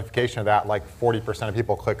get a notification of that, 40% of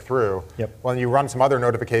people click through. When you run some other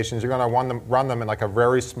notifications, you're going to run them in a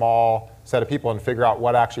very small set of people and figure out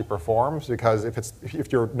what actually performs, because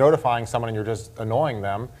if you're notifying someone and you're just annoying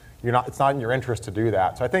them, it's not in your interest to do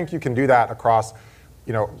that. So I think you can do that across,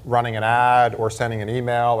 running an ad or sending an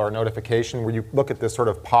email or a notification, where you look at this sort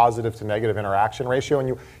of positive to negative interaction ratio, and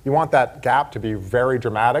you want that gap to be very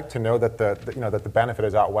dramatic to know that that the benefit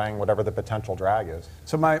is outweighing whatever the potential drag is.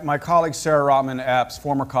 So my colleague Sarah Rotman, App's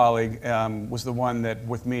former colleague, was the one that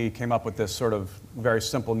with me came up with this sort of very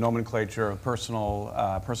simple nomenclature of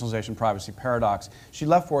personalization privacy paradox. She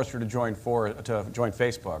left Forrester to join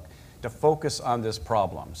Facebook, to focus on this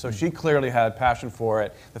problem. So she clearly had passion for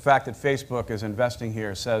it. The fact that Facebook is investing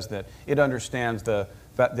here says that it understands that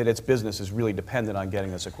its business is really dependent on getting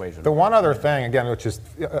this equation. The one other thing, again, which is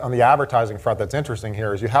on the advertising front that's interesting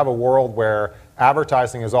here, is you have a world where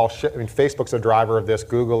advertising is all Facebook's a driver of this,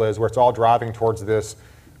 Google is, where it's all driving towards this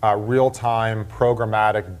real-time,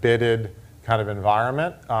 programmatic, bidded kind of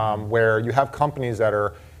environment where you have companies that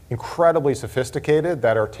are incredibly sophisticated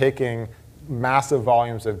that are taking massive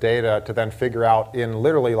volumes of data to then figure out in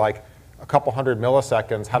literally like a couple hundred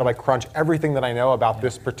milliseconds, how do I crunch everything that I know about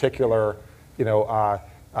this particular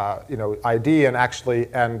ID and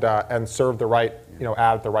actually and serve the right ad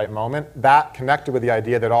at the right moment. That connected with the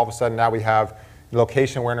idea that all of a sudden now we have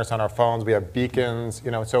location awareness on our phones, we have beacons,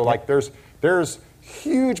 so like there's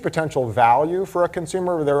huge potential value for a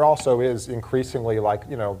consumer, but there also is increasingly like,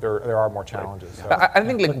 there are more challenges. So. I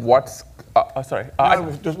think like what's, sorry.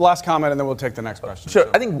 Just last comment and then we'll take the next question. Sure,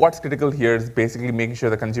 So. I think what's critical here is basically making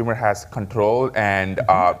sure the consumer has control and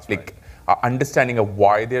understanding of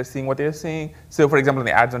why they're seeing what they're seeing. So for example, in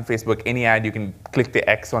the ads on Facebook, any ad, you can click the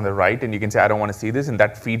X on the right and you can say, I don't want to see this, and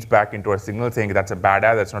that feeds back into our signal saying that's a bad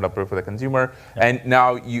ad, that's not appropriate for the consumer. Yeah. And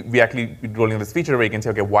now we actually rolling this feature where you can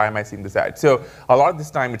say, okay, why am I seeing this ad? So a lot of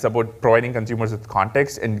this time it's about providing consumers with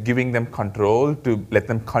context and giving them control to let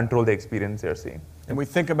them control the experience they're seeing. When we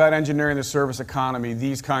think about engineering the service economy,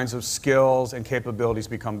 these kinds of skills and capabilities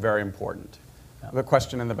become very important. I have a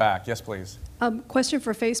question in the back. Yes, please. Question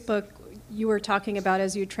for Facebook. You were talking about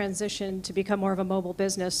as you transitioned to become more of a mobile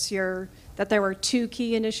business, that there were two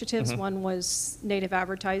key initiatives. One was native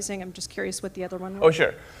advertising. I'm just curious what the other one was. Oh,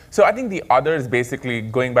 sure. So I think the other is basically,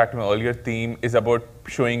 going back to my earlier theme, is about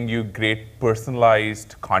showing you great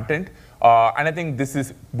personalized content. And I think this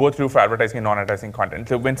is both true for advertising and non-advertising content.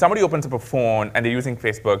 So when somebody opens up a phone and they're using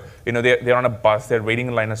Facebook, they're on a bus, they're waiting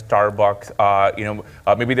in line at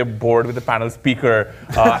Starbucks, maybe they're bored with the panel speaker,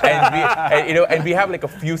 and we have like a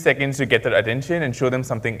few seconds to get their attention and show them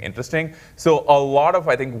something interesting. So a lot of,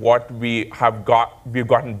 I think, what we've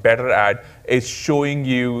gotten better at is showing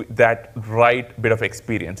you that right bit of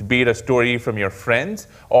experience, be it a story from your friends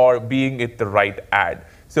or being it the right ad.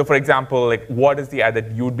 So for example, like what is the ad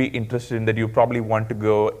that you'd be interested in that you probably want to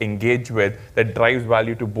go engage with that drives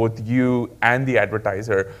value to both you and the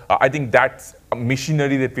advertiser? I think that's a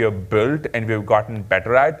machinery that we have built and we've gotten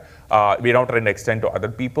better at. We're not trying to extend to other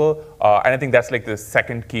people. And I think that's like the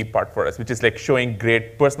second key part for us, which is like showing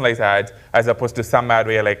great personalized ads as opposed to some ad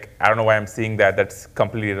where you're like, I don't know why I'm seeing that. That's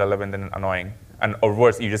completely irrelevant and annoying. And or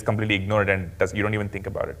worse, you just completely ignore it and you don't even think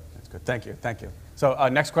about it. That's good. Thank you. Thank you. So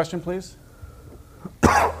next question, please.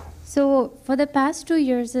 So for the past 2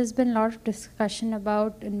 years, there's been a lot of discussion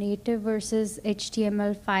about native versus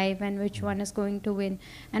HTML5 and which one is going to win.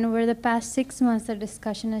 And over the past 6 months, the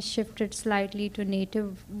discussion has shifted slightly to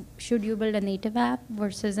native. Should you build a native app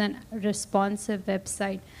versus a responsive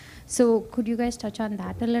website? So could you guys touch on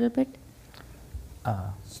that a little bit?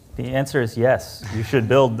 The answer is yes. You should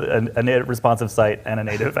build a native responsive site and a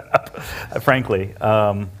native app, frankly.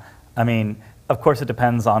 I mean, of course, it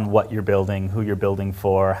depends on what you're building, who you're building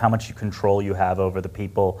for, how much control you have over the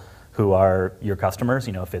people who are your customers.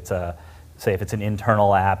 If it's if it's an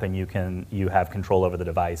internal app and you have control over the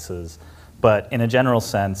devices. But in a general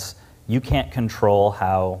sense, you can't control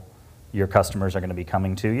how your customers are going to be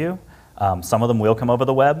coming to you. Some of them will come over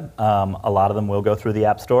the web. A lot of them will go through the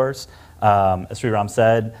app stores. As Sriram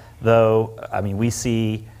said, though, I mean, we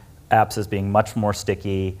see apps as being much more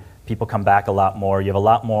sticky. People come back a lot more. You have a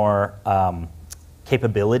lot more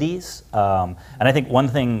capabilities. And I think one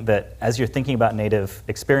thing that, as you're thinking about native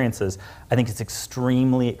experiences, I think it's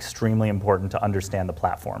extremely, extremely important to understand the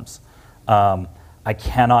platforms. I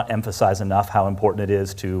cannot emphasize enough how important it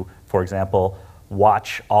is to, for example,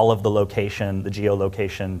 watch all of the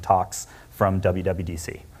geolocation talks from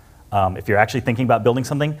WWDC. If you're actually thinking about building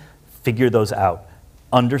something, figure those out.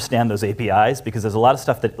 Understand those APIs, because there's a lot of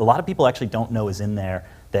stuff that a lot of people actually don't know is in there,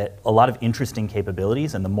 that a lot of interesting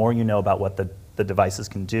capabilities, and the more you know about what the devices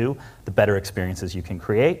can do, the better experiences you can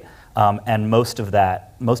create. And most of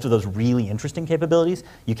those really interesting capabilities,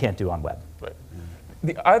 you can't do on web. Right.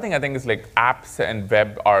 The other thing I think is like apps and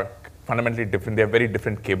web are fundamentally different. They have very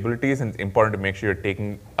different capabilities, and it's important to make sure you're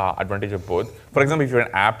taking advantage of both. For example, if you're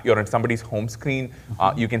an app, you're on somebody's home screen,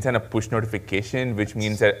 you can send a push notification, which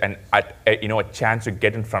means that a chance to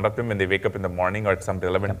get in front of them when they wake up in the morning or at some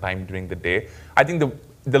relevant time during the day. I think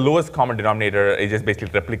the lowest common denominator is just basically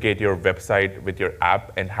replicate your website with your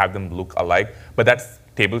app and have them look alike. But that's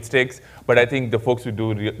table stakes. But I think the folks who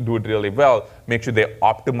do it really well make sure they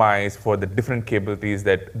optimize for the different capabilities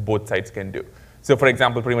that both sites can do. So for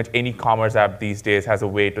example, pretty much any commerce app these days has a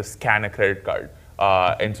way to scan a credit card.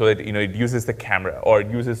 And so that it uses the camera or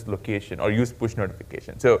uses location or use push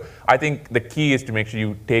notification. So I think the key is to make sure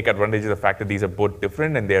you take advantage of the fact that these are both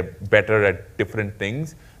different and they're better at different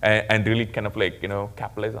things, and really kind of like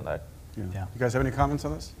capitalize on that. Yeah. You guys have any comments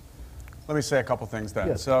on this? Let me say a couple things then.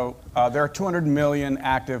 Yes. So there are 200 million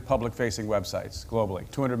active public-facing websites globally.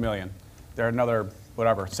 200 million. There are another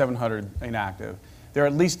whatever, 700 inactive. There are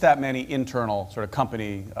at least that many internal sort of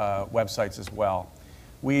company websites as well.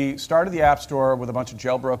 We started the App Store with a bunch of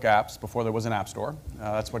jailbroke apps before there was an App Store.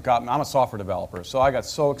 That's what got me. I'm a software developer, so I got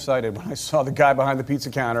so excited when I saw the guy behind the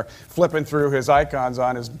pizza counter flipping through his icons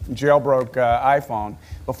on his jailbroke iPhone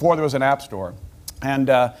before there was an App Store. And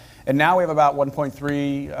now we have about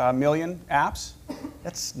 1.3 million apps.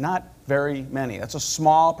 That's not very many. That's a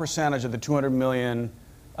small percentage of the 200 million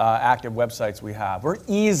active websites we have. We're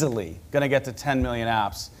easily going to get to 10 million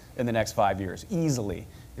apps in the next 5 years, easily.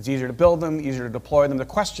 It's easier to build them, easier to deploy them. The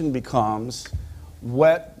question becomes,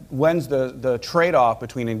 when's the trade-off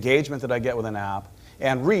between engagement that I get with an app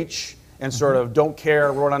and reach and sort of don't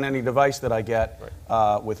care, run on any device that I get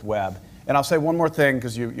with web. And I'll say one more thing,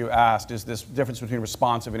 because you asked, is this difference between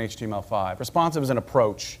responsive and HTML5. Responsive is an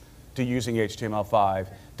approach to using HTML5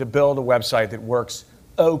 to build a website that works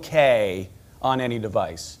okay on any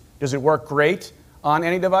device. Does it work great on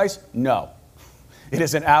any device? No. It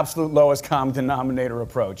is an absolute lowest common denominator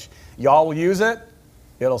approach. Y'all will use it,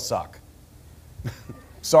 it'll suck.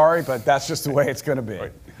 Sorry, but that's just the way it's going to be.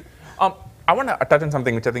 Right. I want to touch on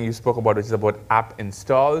something which I think you spoke about, which is about app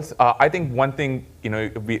installs. I think one thing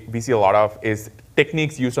we see a lot of is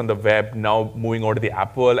techniques used on the web now moving over to the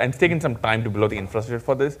app world, and it's taken some time to build the infrastructure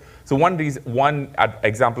for this. So one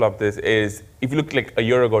example of this is, if you look like a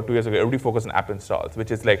year ago, 2 years ago, everybody focused on app installs,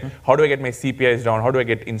 which is like, how do I get my CPIs down? How do I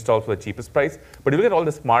get installed for the cheapest price? But if you look at all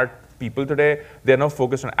the smart people today, they're now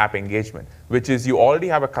focused on app engagement, which is you already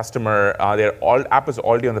have a customer, their app is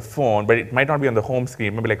already on the phone, but it might not be on the home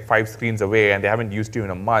screen, maybe like 5 screens away, and they haven't used you in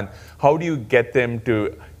a month. How do you get them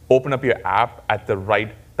to open up your app at the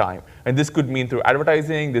right time? And this could mean through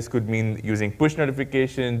advertising, this could mean using push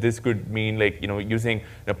notification, this could mean like using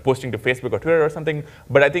posting to Facebook or Twitter or something.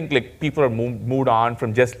 But I think like people are moved on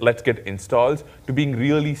from just let's get installs to being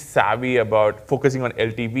really savvy about focusing on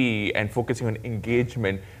LTV and focusing on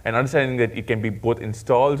engagement and understanding that it can be both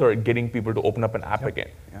installs or getting people to open up an app again.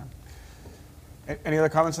 Yeah. Any other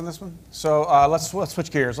comments on this one? So let's switch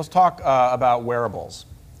gears. Let's talk about wearables.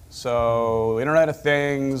 So Internet of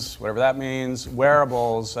Things, whatever that means,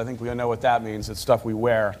 wearables, I think we all know what that means. It's stuff we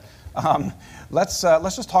wear. Let's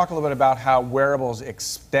just talk a little bit about how wearables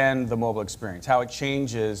extend the mobile experience, how it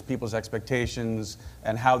changes people's expectations,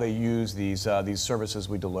 and how they use these services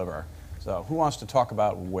we deliver. So who wants to talk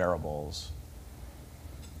about wearables?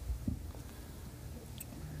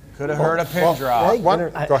 Could have heard a pin drop.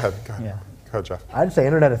 Go ahead. Yeah. Go ahead, Jeff. I'd say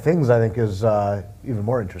Internet of Things, I think, is even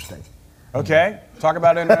more interesting. Okay, talk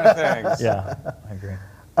about Internet of Things. Yeah, I agree.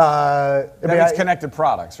 That means connected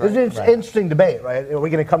products, right? It's an interesting debate, right? Are we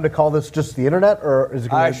going to come to call this just the Internet, or is it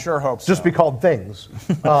going to sure hope just so. be called Things?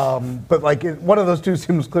 But like one of those two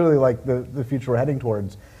seems clearly like the future we're heading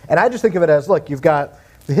towards. And I just think of it as, look, you've got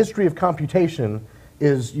the history of computation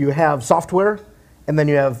is you have software, and then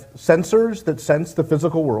you have sensors that sense the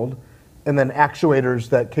physical world, and then actuators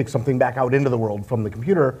that kick something back out into the world from the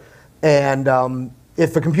computer. And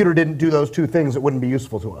if the computer didn't do those two things, it wouldn't be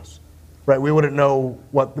useful to us, right? We wouldn't know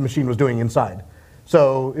what the machine was doing inside.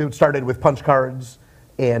 So it started with punch cards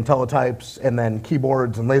and teletypes, and then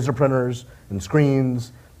keyboards and laser printers and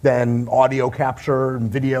screens, then audio capture and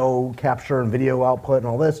video output and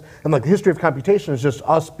all this. And like the history of computation is just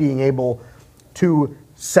us being able to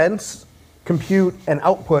sense, compute, and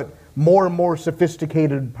output more and more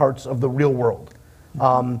sophisticated parts of the real world.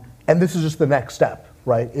 And this is just the next step,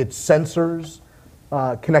 right? It's sensors,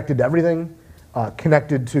 connected to everything,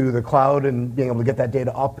 connected to the cloud and being able to get that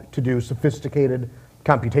data up to do sophisticated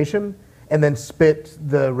computation, and then spit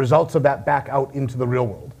the results of that back out into the real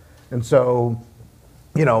world. And so,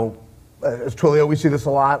 as Twilio, we see this a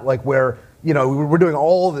lot, like where, we're doing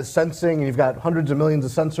all this sensing, and you've got hundreds of millions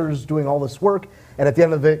of sensors doing all this work, and at the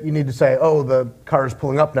end of it, you need to say, oh, the car is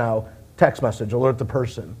pulling up now, text message, alert the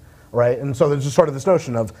person, right? And so there's just sort of this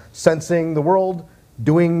notion of sensing the world,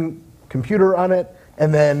 doing computer on it,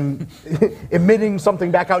 and then emitting something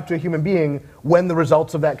back out to a human being when the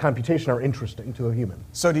results of that computation are interesting to a human.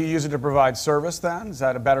 So do you use it to provide service then? Is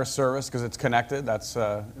that a better service because it's connected? Is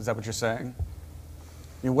that what you're saying?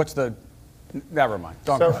 Never mind,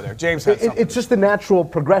 don't go there. James had something. It's just the natural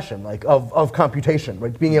progression of computation,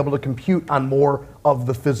 right? Being able to compute on more of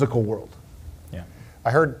the physical world. Yeah.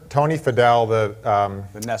 I heard Tony Fadell,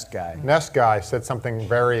 the Nest guy. Nest guy, said something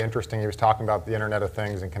very interesting. He was talking about the Internet of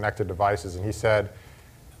Things and connected devices, and he said,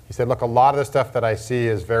 look, a lot of the stuff that I see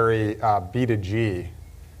is very B2G.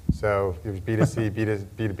 So it was B2C,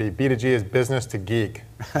 B2B. B2G is business to geek.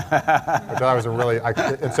 Which I thought was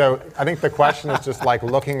and so I think the question is just like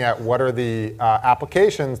looking at what are the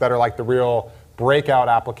applications that are like the real breakout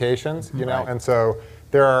applications, Right. And so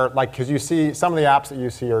there are, like, because you see, some of the apps that you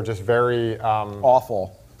see are just very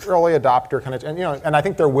awful. Early adopter kind of, and I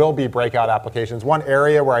think there will be breakout applications. One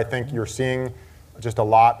area where I think you're seeing just a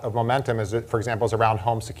lot of momentum is, for example, is around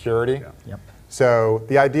home security. Yeah. Yep. So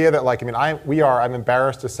the idea that, like, I mean, I'm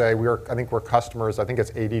embarrassed to say I think we're customers, I think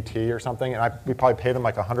it's ADT or something, and we probably pay them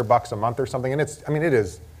like $100 a month or something, and it's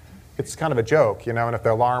kind of a joke, and if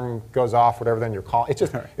the alarm goes off, whatever, then you're calling,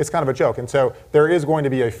 it's kind of a joke. And so there is going to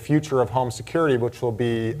be a future of home security, which will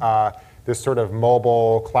be this sort of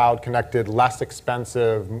mobile, cloud-connected, less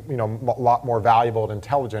expensive, lot more valuable and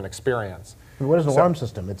intelligent experience. And what is an alarm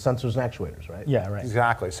system? It's sensors and actuators, right? Yeah, right.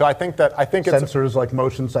 Exactly. So I think it's sensors like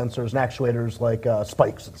motion sensors and actuators like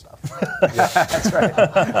spikes and stuff. Yeah, that's right.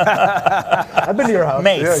 I've been to your house.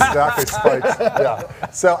 Mace. Yeah, exactly. Spikes.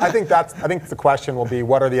 Yeah. So I think the question will be,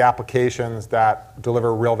 what are the applications that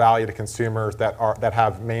deliver real value to consumers that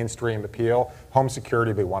have mainstream appeal? Home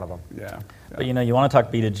security will be one of them. Yeah. But you want to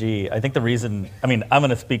talk B2G. I think the reason, I'm going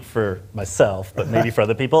to speak for myself, but maybe for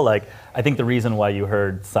other people, like, I think the reason why you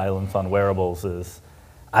heard silence on wearables is,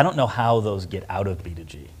 I don't know how those get out of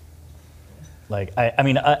B2G. Like,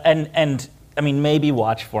 maybe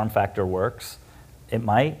watch form factor works. It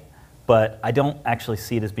might, but I don't actually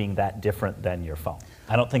see it as being that different than your phone.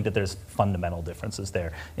 I don't think that there's fundamental differences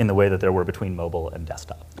there in the way that there were between mobile and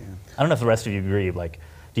desktop. Yeah. I don't know if the rest of you agree. Like,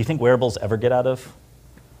 do you think wearables ever get out of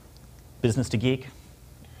business to geek?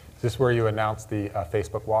 Is this where you announce the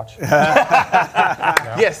Facebook Watch?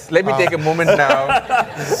 Yes, let me take a moment now.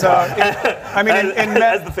 So,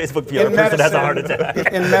 as the Facebook PR person has a heart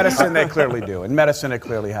attack. In medicine, they clearly do. In medicine, it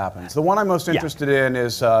clearly happens. The one I'm most interested in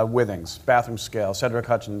is Withings, bathroom scale. Cedric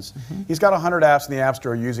Hutchins. He's got 100 apps in the App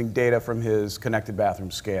Store using data from his connected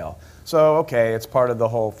bathroom scale. So, okay, it's part of the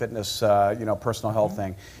whole fitness, personal health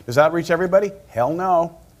thing. Does that reach everybody? Hell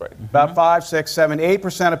no. Right. About 5, 6, 7,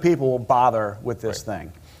 8% of people will bother with this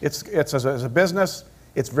thing. It's as a business,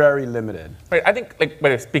 it's very limited. Right. I think,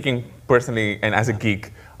 but speaking personally and as a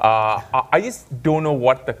geek, I just don't know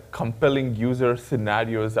what the compelling user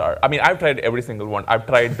scenarios are. I mean, I've tried every single one. I've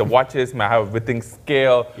tried the watches. I have Withings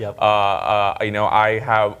scale. Yep. I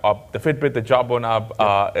have the Fitbit, the Jawbone Up,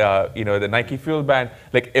 the Nike Fuel Band.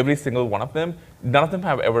 Like every single one of them. None of them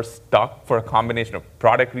have ever stuck for a combination of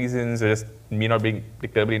product reasons or just me not being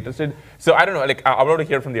terribly interested. So I don't know. Like I want to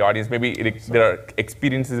hear from the audience. Maybe there are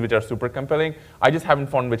experiences which are super compelling. I just haven't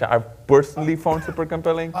found which I've personally found super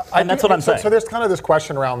compelling. And that's what I'm saying. So there's kind of this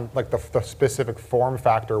question around like the specific form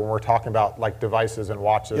factor when we're talking about like devices and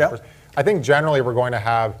watches. Yep. I think generally we're going to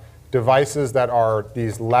have devices that are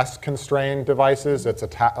these less constrained devices. It's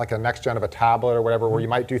like a next gen of a tablet or whatever, where you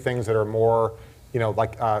might do things that are more,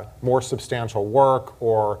 more substantial work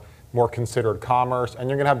or more considered commerce, and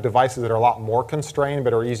you're going to have devices that are a lot more constrained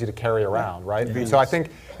but are easy to carry around, right? Yeah. So I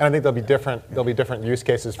think there'll be different use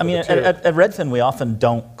cases for the two. At Redfin, we often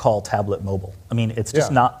don't call tablet mobile. I mean, it's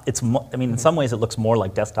just not. In some ways, it looks more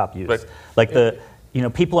like desktop use. Right. Like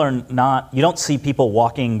people are not. You don't see people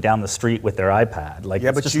walking down the street with their iPad. Like,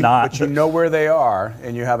 it's just not. But you know where they are,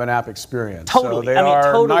 and you have an app experience. Totally. So they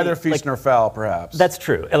are neither feast nor foul, perhaps. That's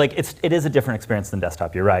true. Like it is a different experience than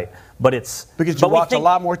desktop. You're right. But it's because you watch a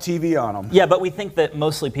lot more TV on them. Yeah, but we think that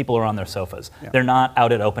mostly people are on their sofas. Yeah. They're not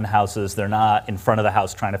out at open houses. They're not in front of the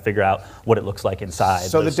house trying to figure out what it looks like inside.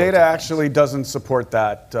 So the data actually doesn't support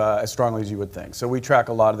that as strongly as you would think. So we track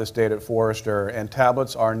a lot of this data at Forrester, and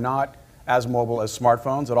tablets are not as mobile as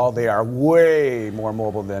smartphones at all. They are way more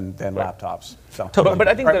mobile than laptops. So. Totally. But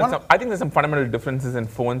I think there's some fundamental differences in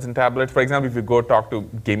phones and tablets. For example, if you go talk to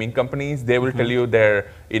gaming companies, they will tell you their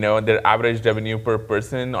average revenue per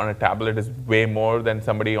person on a tablet is way more than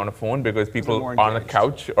somebody on a phone, because people are on a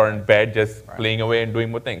couch or in bed just playing away and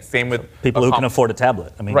doing more things. Same with people who can afford a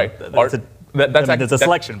tablet. I mean, right. There's a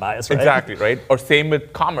selection bias, right? Exactly, right? Or same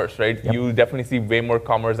with commerce, right? Yep. You definitely see way more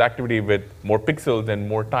commerce activity with more pixels and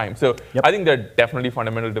more time. So I think there are definitely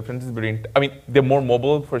fundamental differences between, they're more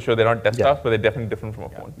mobile for sure. They're not desktops, but they're definitely different from a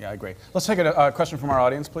phone. Yeah, I agree. Let's take a question from our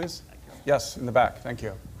audience, please. Yes, in the back. Thank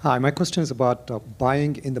you. Hi, my question is about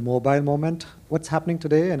buying in the mobile moment. What's happening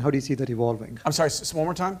today, and how do you see that evolving? I'm sorry, one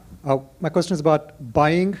more time? My question is about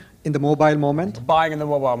buying in the mobile moment. Buying in the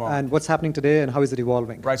mobile moment. And what's happening today, and how is it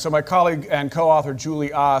evolving? Right, so my colleague and co-author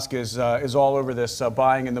Julie Osk is all over this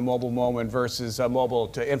buying in the mobile moment versus mobile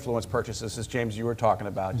to influence purchases, as James, you were talking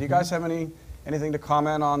about. Do you guys have anything to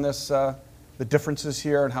comment on this, the differences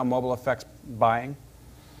here and how mobile affects buying?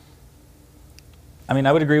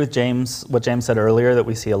 I would agree with James, what James said earlier, that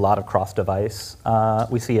we see a lot of cross-device.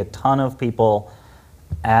 We see a ton of people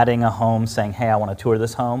adding a home, saying, hey, I want to tour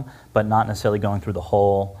this home, but not necessarily going through the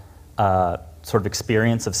whole sort of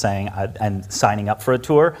experience of saying and signing up for a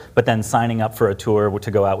tour, but then signing up for a tour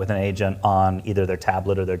to go out with an agent on either their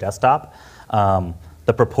tablet or their desktop.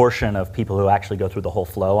 The proportion of people who actually go through the whole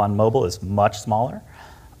flow on mobile is much smaller.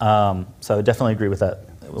 So I definitely agree with that.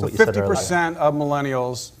 So 50% of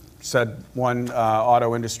millennials, said one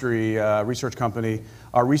auto industry research company,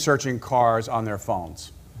 are researching cars on their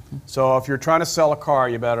phones. So if you're trying to sell a car,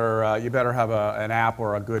 you better have an app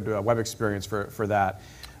or a good web experience for that.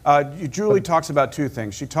 Julie talks about two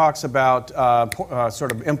things. She talks about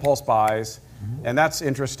sort of impulse buys, and that's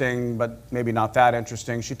interesting, but maybe not that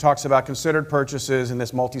interesting. She talks about considered purchases in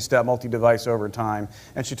this multi-step, multi-device over time,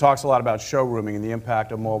 and she talks a lot about showrooming and the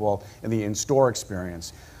impact of mobile and the in-store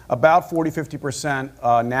experience. About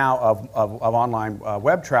 40–50% now of online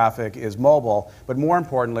web traffic is mobile, but more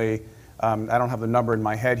importantly, I don't have the number in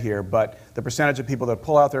my head here, but the percentage of people that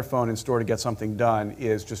pull out their phone in store to get something done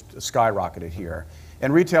is just skyrocketed here.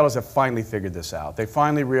 And retailers have finally figured this out. They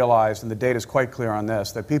finally realized, and the data is quite clear on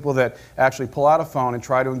this, that people that actually pull out a phone and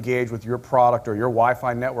try to engage with your product or your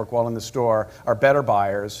Wi-Fi network while in the store are better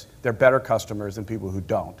buyers, they're better customers than people who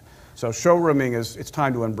don't. So showrooming it's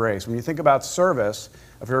time to embrace. When you think about service,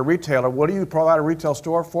 if you're a retailer, what do you provide a retail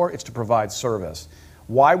store for? It's to provide service.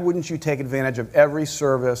 Why wouldn't you take advantage of every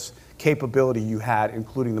service capability you had,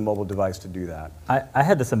 including the mobile device, to do that? I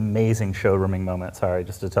had this amazing showrooming moment, sorry,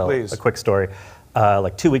 just to tell Please. a quick story.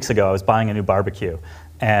 Like 2 weeks ago, I was buying a new barbecue,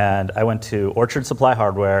 and I went to Orchard Supply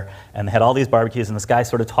Hardware, and they had all these barbecues, and this guy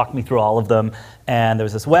sort of talked me through all of them, and there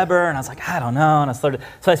was this Weber, and I was like, I don't know, and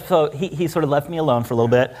so he sort of left me alone for a little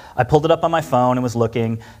bit. I pulled it up on my phone and was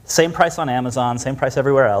looking, same price on Amazon, same price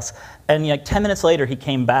everywhere else, and like 10 minutes later, he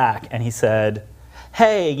came back, and he said,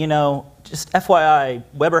 hey, you know, just FYI,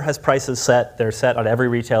 Weber has prices set. They're set on every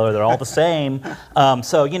retailer. They're all the same.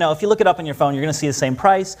 So, you know, if you look it up on your phone, you're going to see the same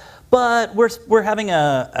price. But we're having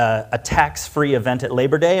a tax-free event at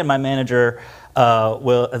Labor Day, and my manager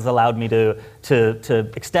has allowed me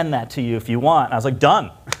to extend that to you if you want. And I was like,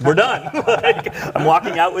 done. We're done. Like, I'm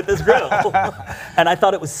walking out with this grill. And I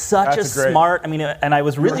thought it was such a smart, I mean, and I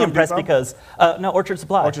was really impressed because, no, Orchard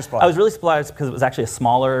Supply. Orchard Supply. I was really surprised because it was actually a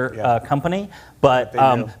smaller company, but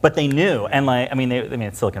they knew. And like, I mean,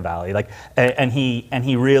 it's Silicon Valley. Like, and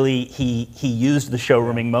he really used the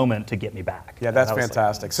showrooming moment to get me back. Yeah, that's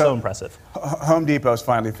fantastic. Like, so impressive. Home Depot's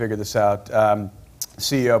finally figured this out.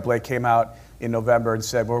 CEO Blake came out in November and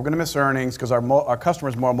said, well, we're going to miss earnings because our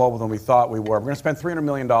customers are more mobile than we thought we were. We're going to spend $300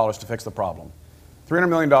 million to fix the problem. $300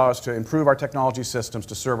 million to improve our technology systems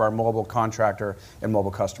to serve our mobile contractor and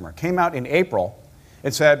mobile customer. Came out in April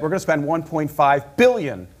and said, we're going to spend $1.5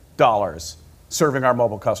 billion serving our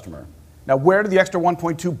mobile customer. Now, where did the extra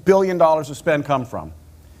 $1.2 billion of spend come from?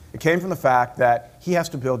 It came from the fact that he has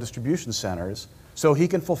to build distribution centers so he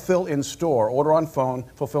can fulfill in store, order on phone,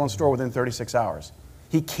 fulfill in store within 36 hours.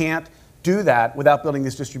 He can't do that without building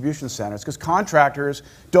these distribution centers because contractors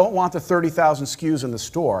don't want the 30,000 SKUs in the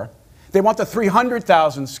store. They want the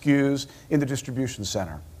 300,000 SKUs in the distribution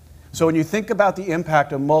center. So when you think about the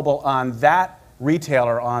impact of mobile on that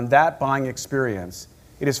retailer, on that buying experience,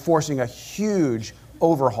 it is forcing a huge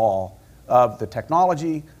overhaul of the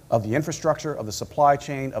technology, of the infrastructure, of the supply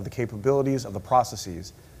chain, of the capabilities, of the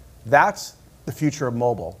processes. That's the future of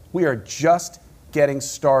mobile. We are just getting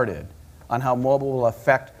started on how mobile will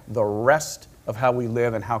affect the rest of how we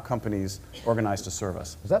live and how companies organize to serve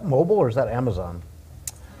us. Is that mobile or is that Amazon?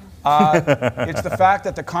 It's the fact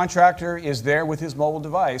that the contractor is there with his mobile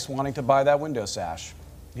device wanting to buy that window sash.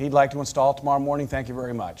 He'd like to install it tomorrow morning. Thank you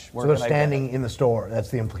very much. So they're standing in the store. That's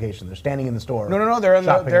the implication. They're standing in the store. No. They're in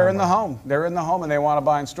the home. They're in the home and they want to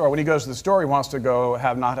buy in store. When he goes to the store, he wants to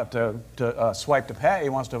not have to swipe to pay. He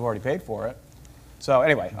wants to have already paid for it. So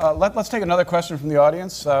anyway, let's take another question from the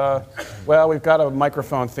audience. Well, we've got a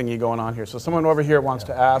microphone thingy going on here. So someone over here wants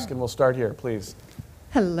to ask, and we'll start here, please.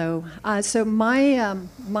 Hello. So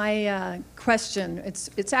my question,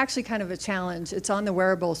 it's actually kind of a challenge. It's on the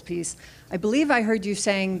wearables piece. I believe I heard you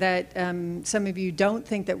saying that some of you don't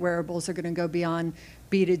think that wearables are going to go beyond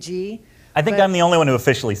B2G. I think I'm the only one who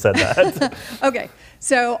officially said that. Okay,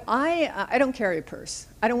 so I don't carry a purse.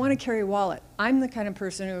 I don't want to carry a wallet. I'm the kind of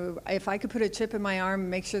person who, if I could put a chip in my arm and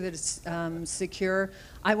make sure that it's secure,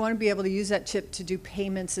 I want to be able to use that chip to do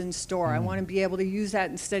payments in store. I want to be able to use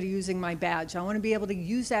that instead of using my badge. I want to be able to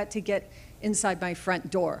use that to get inside my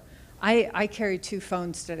front door. I carry 2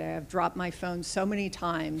 phones today. I've dropped my phone so many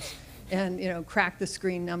times and cracked the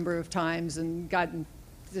screen a number of times and gotten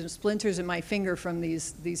splinters in my finger from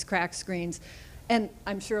these cracked screens. And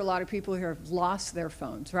I'm sure a lot of people here have lost their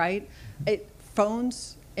phones, right?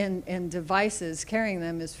 Phones and devices, carrying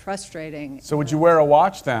them is frustrating. So would you wear a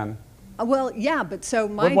watch then? Well, yeah, but so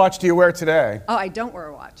my... What watch do you wear today? Oh, I don't wear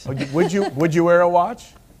a watch. Oh, would you wear a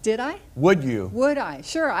watch? Did I? Would you? Would I?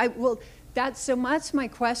 Sure. That's my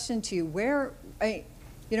question to you.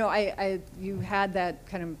 You had that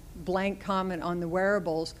kind of blank comment on the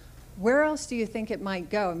wearables. Where else do you think it might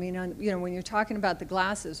go? I mean, when you're talking about the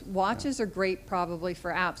glasses, watches are great probably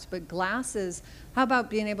for apps, but glasses, how about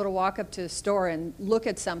being able to walk up to a store and look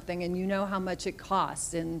at something and you know how much it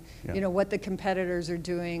costs and what the competitors are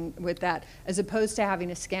doing with that, as opposed to having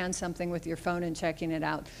to scan something with your phone and checking it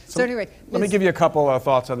out. So anyway. Let me give you a couple of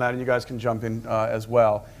thoughts on that, and you guys can jump in as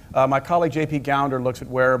well. My colleague JP Gounder looks at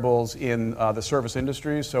wearables in the service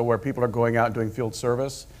industry, so where people are going out and doing field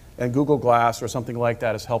service. And Google Glass or something like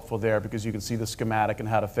that is helpful there because you can see the schematic and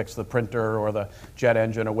how to fix the printer or the jet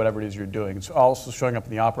engine or whatever it is you're doing. It's also showing up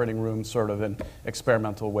in the operating room sort of in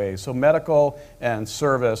experimental ways. So medical and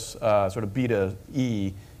service, sort of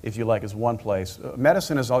B2E, if you like, is one place.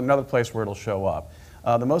 Medicine is another place where it'll show up.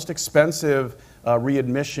 The most expensive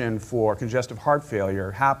readmission for congestive heart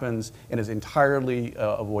failure happens and is entirely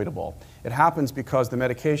avoidable. It happens because the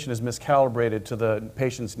medication is miscalibrated to the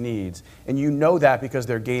patient's needs, and you know that because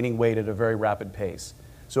they're gaining weight at a very rapid pace.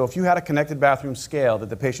 So if you had a connected bathroom scale that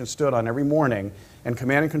the patient stood on every morning and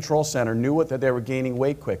command and control center knew that they were gaining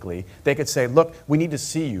weight quickly, they could say, look, we need to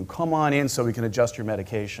see you. Come on in so we can adjust your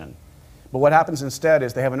medication. But what happens instead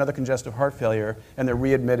is they have another congestive heart failure and they're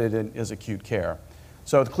readmitted in acute care.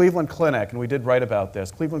 So the Cleveland Clinic, and we did write about this,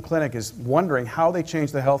 Cleveland Clinic is wondering how they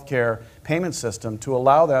change the healthcare payment system to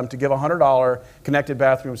allow them to give a $100 connected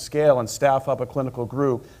bathroom scale and staff up a clinical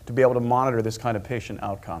group to be able to monitor this kind of patient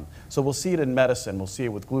outcome. So we'll see it in medicine, we'll see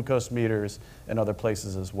it with glucose meters and other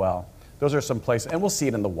places as well. Those are some places, and we'll see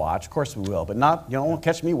it in the watch, of course we will, but not, you won't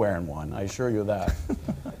catch me wearing one, I assure you that.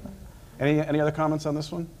 Any other comments on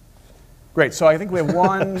this one? Great, so I think we have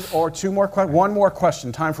one more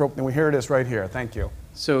question. Time for opening. Here it is right here. Thank you.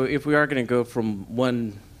 So if we are going to go from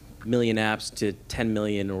 1 million apps to 10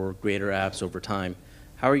 million or greater apps over time,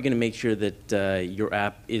 how are you going to make sure that your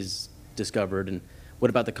app is discovered? And what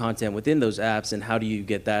about the content within those apps, and how do you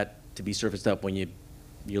get that to be surfaced up when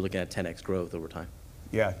you're looking at 10x growth over time?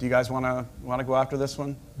 Yeah, do you guys want to go after this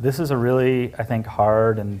one? This is a really, I think,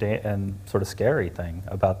 hard and sort of scary thing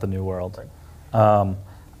about the new world.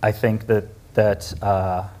 I think that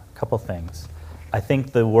a couple things. I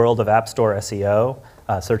think the world of App Store SEO,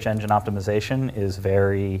 search engine optimization, is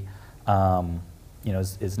very,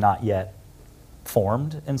 is not yet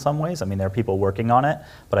formed in some ways. I mean, there are people working on it,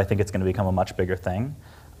 but I think it's going to become a much bigger thing.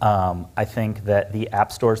 I think that the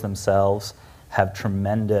app stores themselves have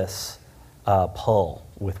tremendous pull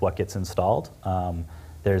with what gets installed.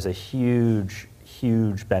 There's a huge,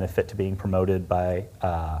 huge benefit to being promoted by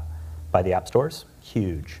the app stores.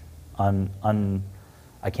 Huge.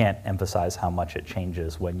 I can't emphasize how much it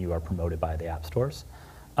changes when you are promoted by the app stores.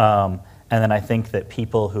 And then I think that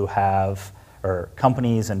people who have, or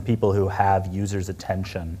companies and people who have users'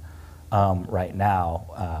 attention right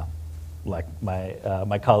now, like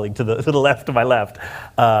my colleague to the left of my left,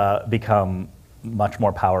 become much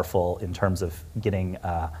more powerful in terms of getting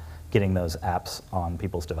those apps on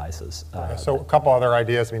people's devices. So a couple other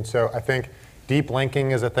ideas. I mean, so I think deep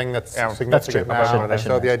linking is a thing that's significant now. And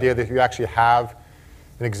so the idea that you actually have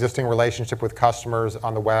an existing relationship with customers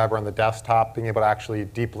on the web or on the desktop, being able to actually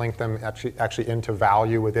deep link them actually into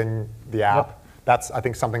value within the app. Yep. That's, I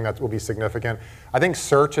think, something that will be significant. I think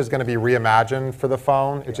search is going to be reimagined for the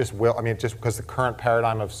phone. It just will. I mean, just because the current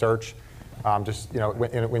paradigm of search,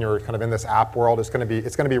 when you're kind of in this app world, it's going to be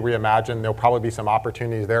reimagined. There'll probably be some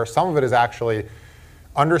opportunities there. Some of it is actually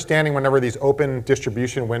understanding whenever these open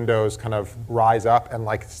distribution windows kind of rise up and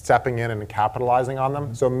like stepping in and capitalizing on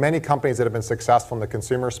them. So many companies that have been successful in the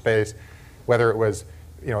consumer space, whether it was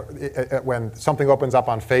when something opens up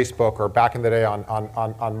on Facebook or back in the day on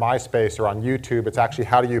MySpace or on YouTube, it's actually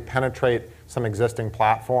how do you penetrate some existing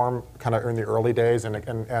platform kind of in the early days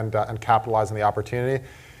and capitalize on the opportunity.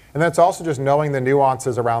 And then it's also just knowing the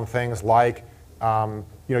nuances around things like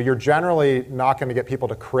you're generally not going to get people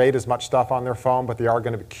to create as much stuff on their phone, but they are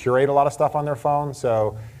going to curate a lot of stuff on their phone.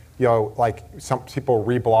 So, like some people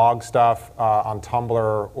reblog stuff on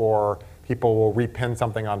Tumblr, or people will repin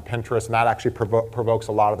something on Pinterest, and that actually provokes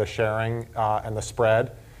a lot of the sharing and the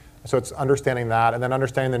spread. So it's understanding that, and then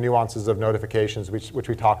understanding the nuances of notifications, which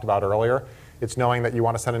we talked about earlier. It's knowing that you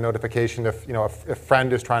want to send a notification if a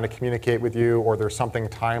friend is trying to communicate with you, or there's something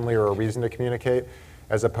timely or a reason to communicate,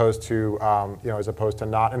 as opposed to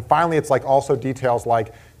not. And finally, it's like also details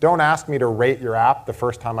like, don't ask me to rate your app the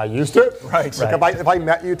first time I used it. Right. Like if I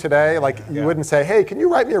met you today, like you wouldn't say, hey, can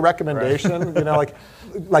you write me a recommendation? Right.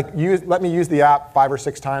 let me use the app 5 or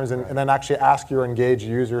 6 times, and then actually ask your engaged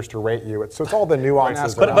users to rate you. So it's all the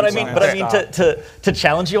nuances. But I mean to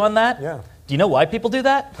challenge you on that. Yeah. Do you know why people do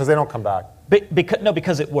that? Because they don't come back.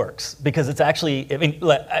 Because it works. Because it's actually, I mean,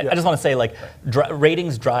 I just want to say, like,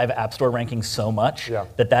 ratings drive App Store rankings so much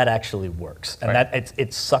that actually works, and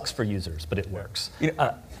it sucks for users, but it works.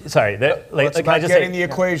 Sorry, it's about getting the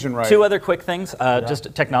equation right. 2 other quick things,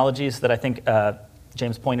 just technologies that I think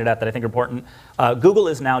James pointed out that I think are important. Google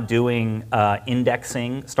is now doing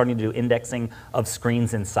starting to do indexing of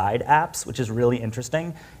screens inside apps, which is really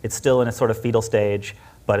interesting. It's still in a sort of fetal stage,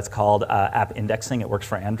 but it's called app indexing. It works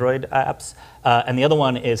for Android apps. And the other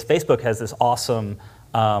one is Facebook has this awesome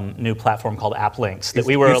new platform called App Links that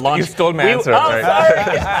we were a launch. You stole my answer.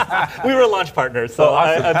 We were a launch partner. So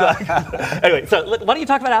anyway, so why don't you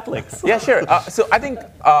talk about App Links? Yeah, sure. So I think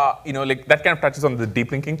like that kind of touches on the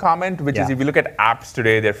deep linking comment, which is if you look at apps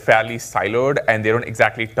today, they're fairly siloed and they don't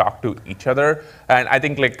exactly talk to each other. And I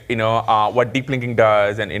think what deep linking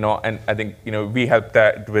does, and and I think we help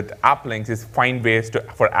that with App Links is find ways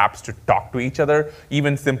for apps to talk to each other.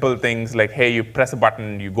 Even simple things like, hey, you press a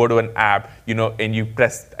button, you go to an app, and you press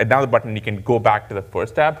another button, you can go back to the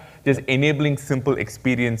first app. Just enabling simple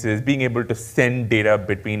experiences, being able to send data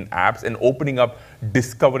between apps, and opening up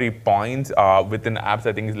discovery points within apps,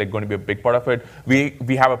 I think is going to be a big part of it.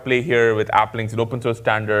 We have a play here with App Links, an open source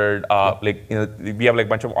standard. We have a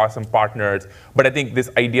bunch of awesome partners. But I think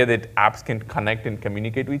this idea that apps can connect and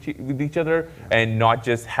communicate with each other, and not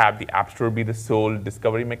just have the App Store be the sole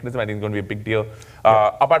discovery mechanism, I think is going to be a big deal.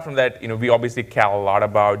 Apart from that, we obviously care a lot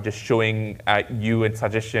about just showing you a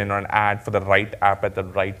suggestion or an ad for the right app at the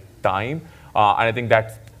right time. And I think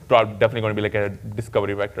that's definitely going to be a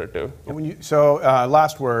discovery vector too.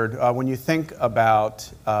 Last word, when you think about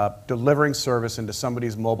delivering service into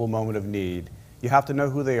somebody's mobile moment of need, you have to know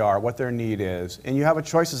who they are, what their need is, and you have a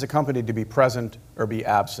choice as a company to be present or be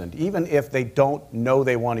absent, even if they don't know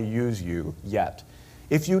they want to use you yet.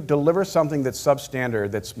 If you deliver something that's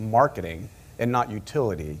substandard, that's marketing and not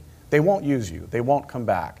utility, they won't use you, they won't come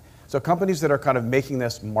back. So companies that are kind of making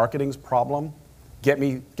this marketing's problem, get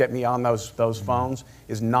me on those phones,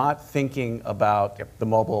 is not thinking about the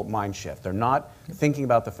mobile mind shift. They're not thinking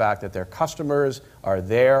about the fact that their customers are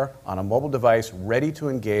there on a mobile device ready to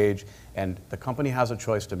engage, and the company has a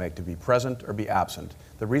choice to make, to be present or be absent.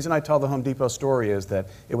 The reason I tell the Home Depot story is that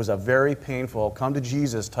it was a very painful, come to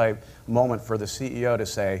Jesus type moment for the CEO to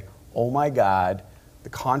say, oh my God, the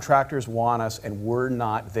contractors want us and we're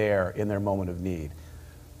not there in their moment of need.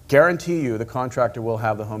 Guarantee you the contractor will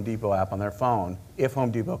have the Home Depot app on their phone if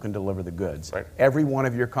Home Depot can deliver the goods. Right. Every one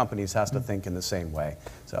of your companies has to think in the same way.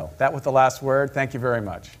 So that was the last word. Thank you very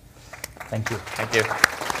much. Thank you. Thank you.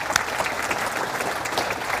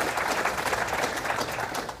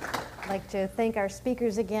 I'd like to thank our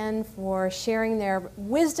speakers again for sharing their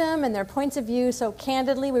wisdom and their points of view so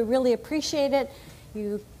candidly. We really appreciate it.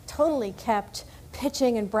 You totally kept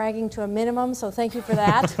pitching and bragging to a minimum, so thank you for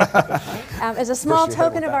that. As a small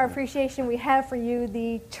token of our appreciation, we have for you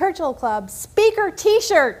the Churchill Club speaker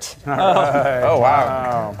t-shirt. All right. Oh,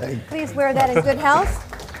 wow. Please wear that in good health.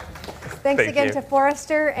 Thanks Thank again you. to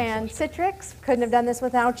Forrester and Citrix. Couldn't have done this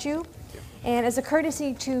without you. And as a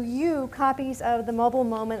courtesy to you, copies of the Mobile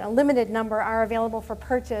Moment, a limited number, are available for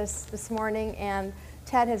purchase this morning, and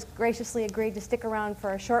Ted has graciously agreed to stick around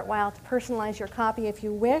for a short while to personalize your copy if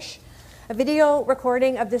you wish. A video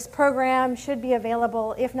recording of this program should be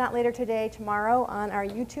available, if not later today, tomorrow on our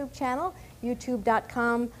YouTube channel,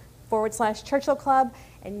 youtube.com/Churchill Club.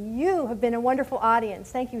 And you have been a wonderful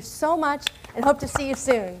audience. Thank you so much, and hope to see you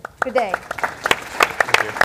soon. Good day.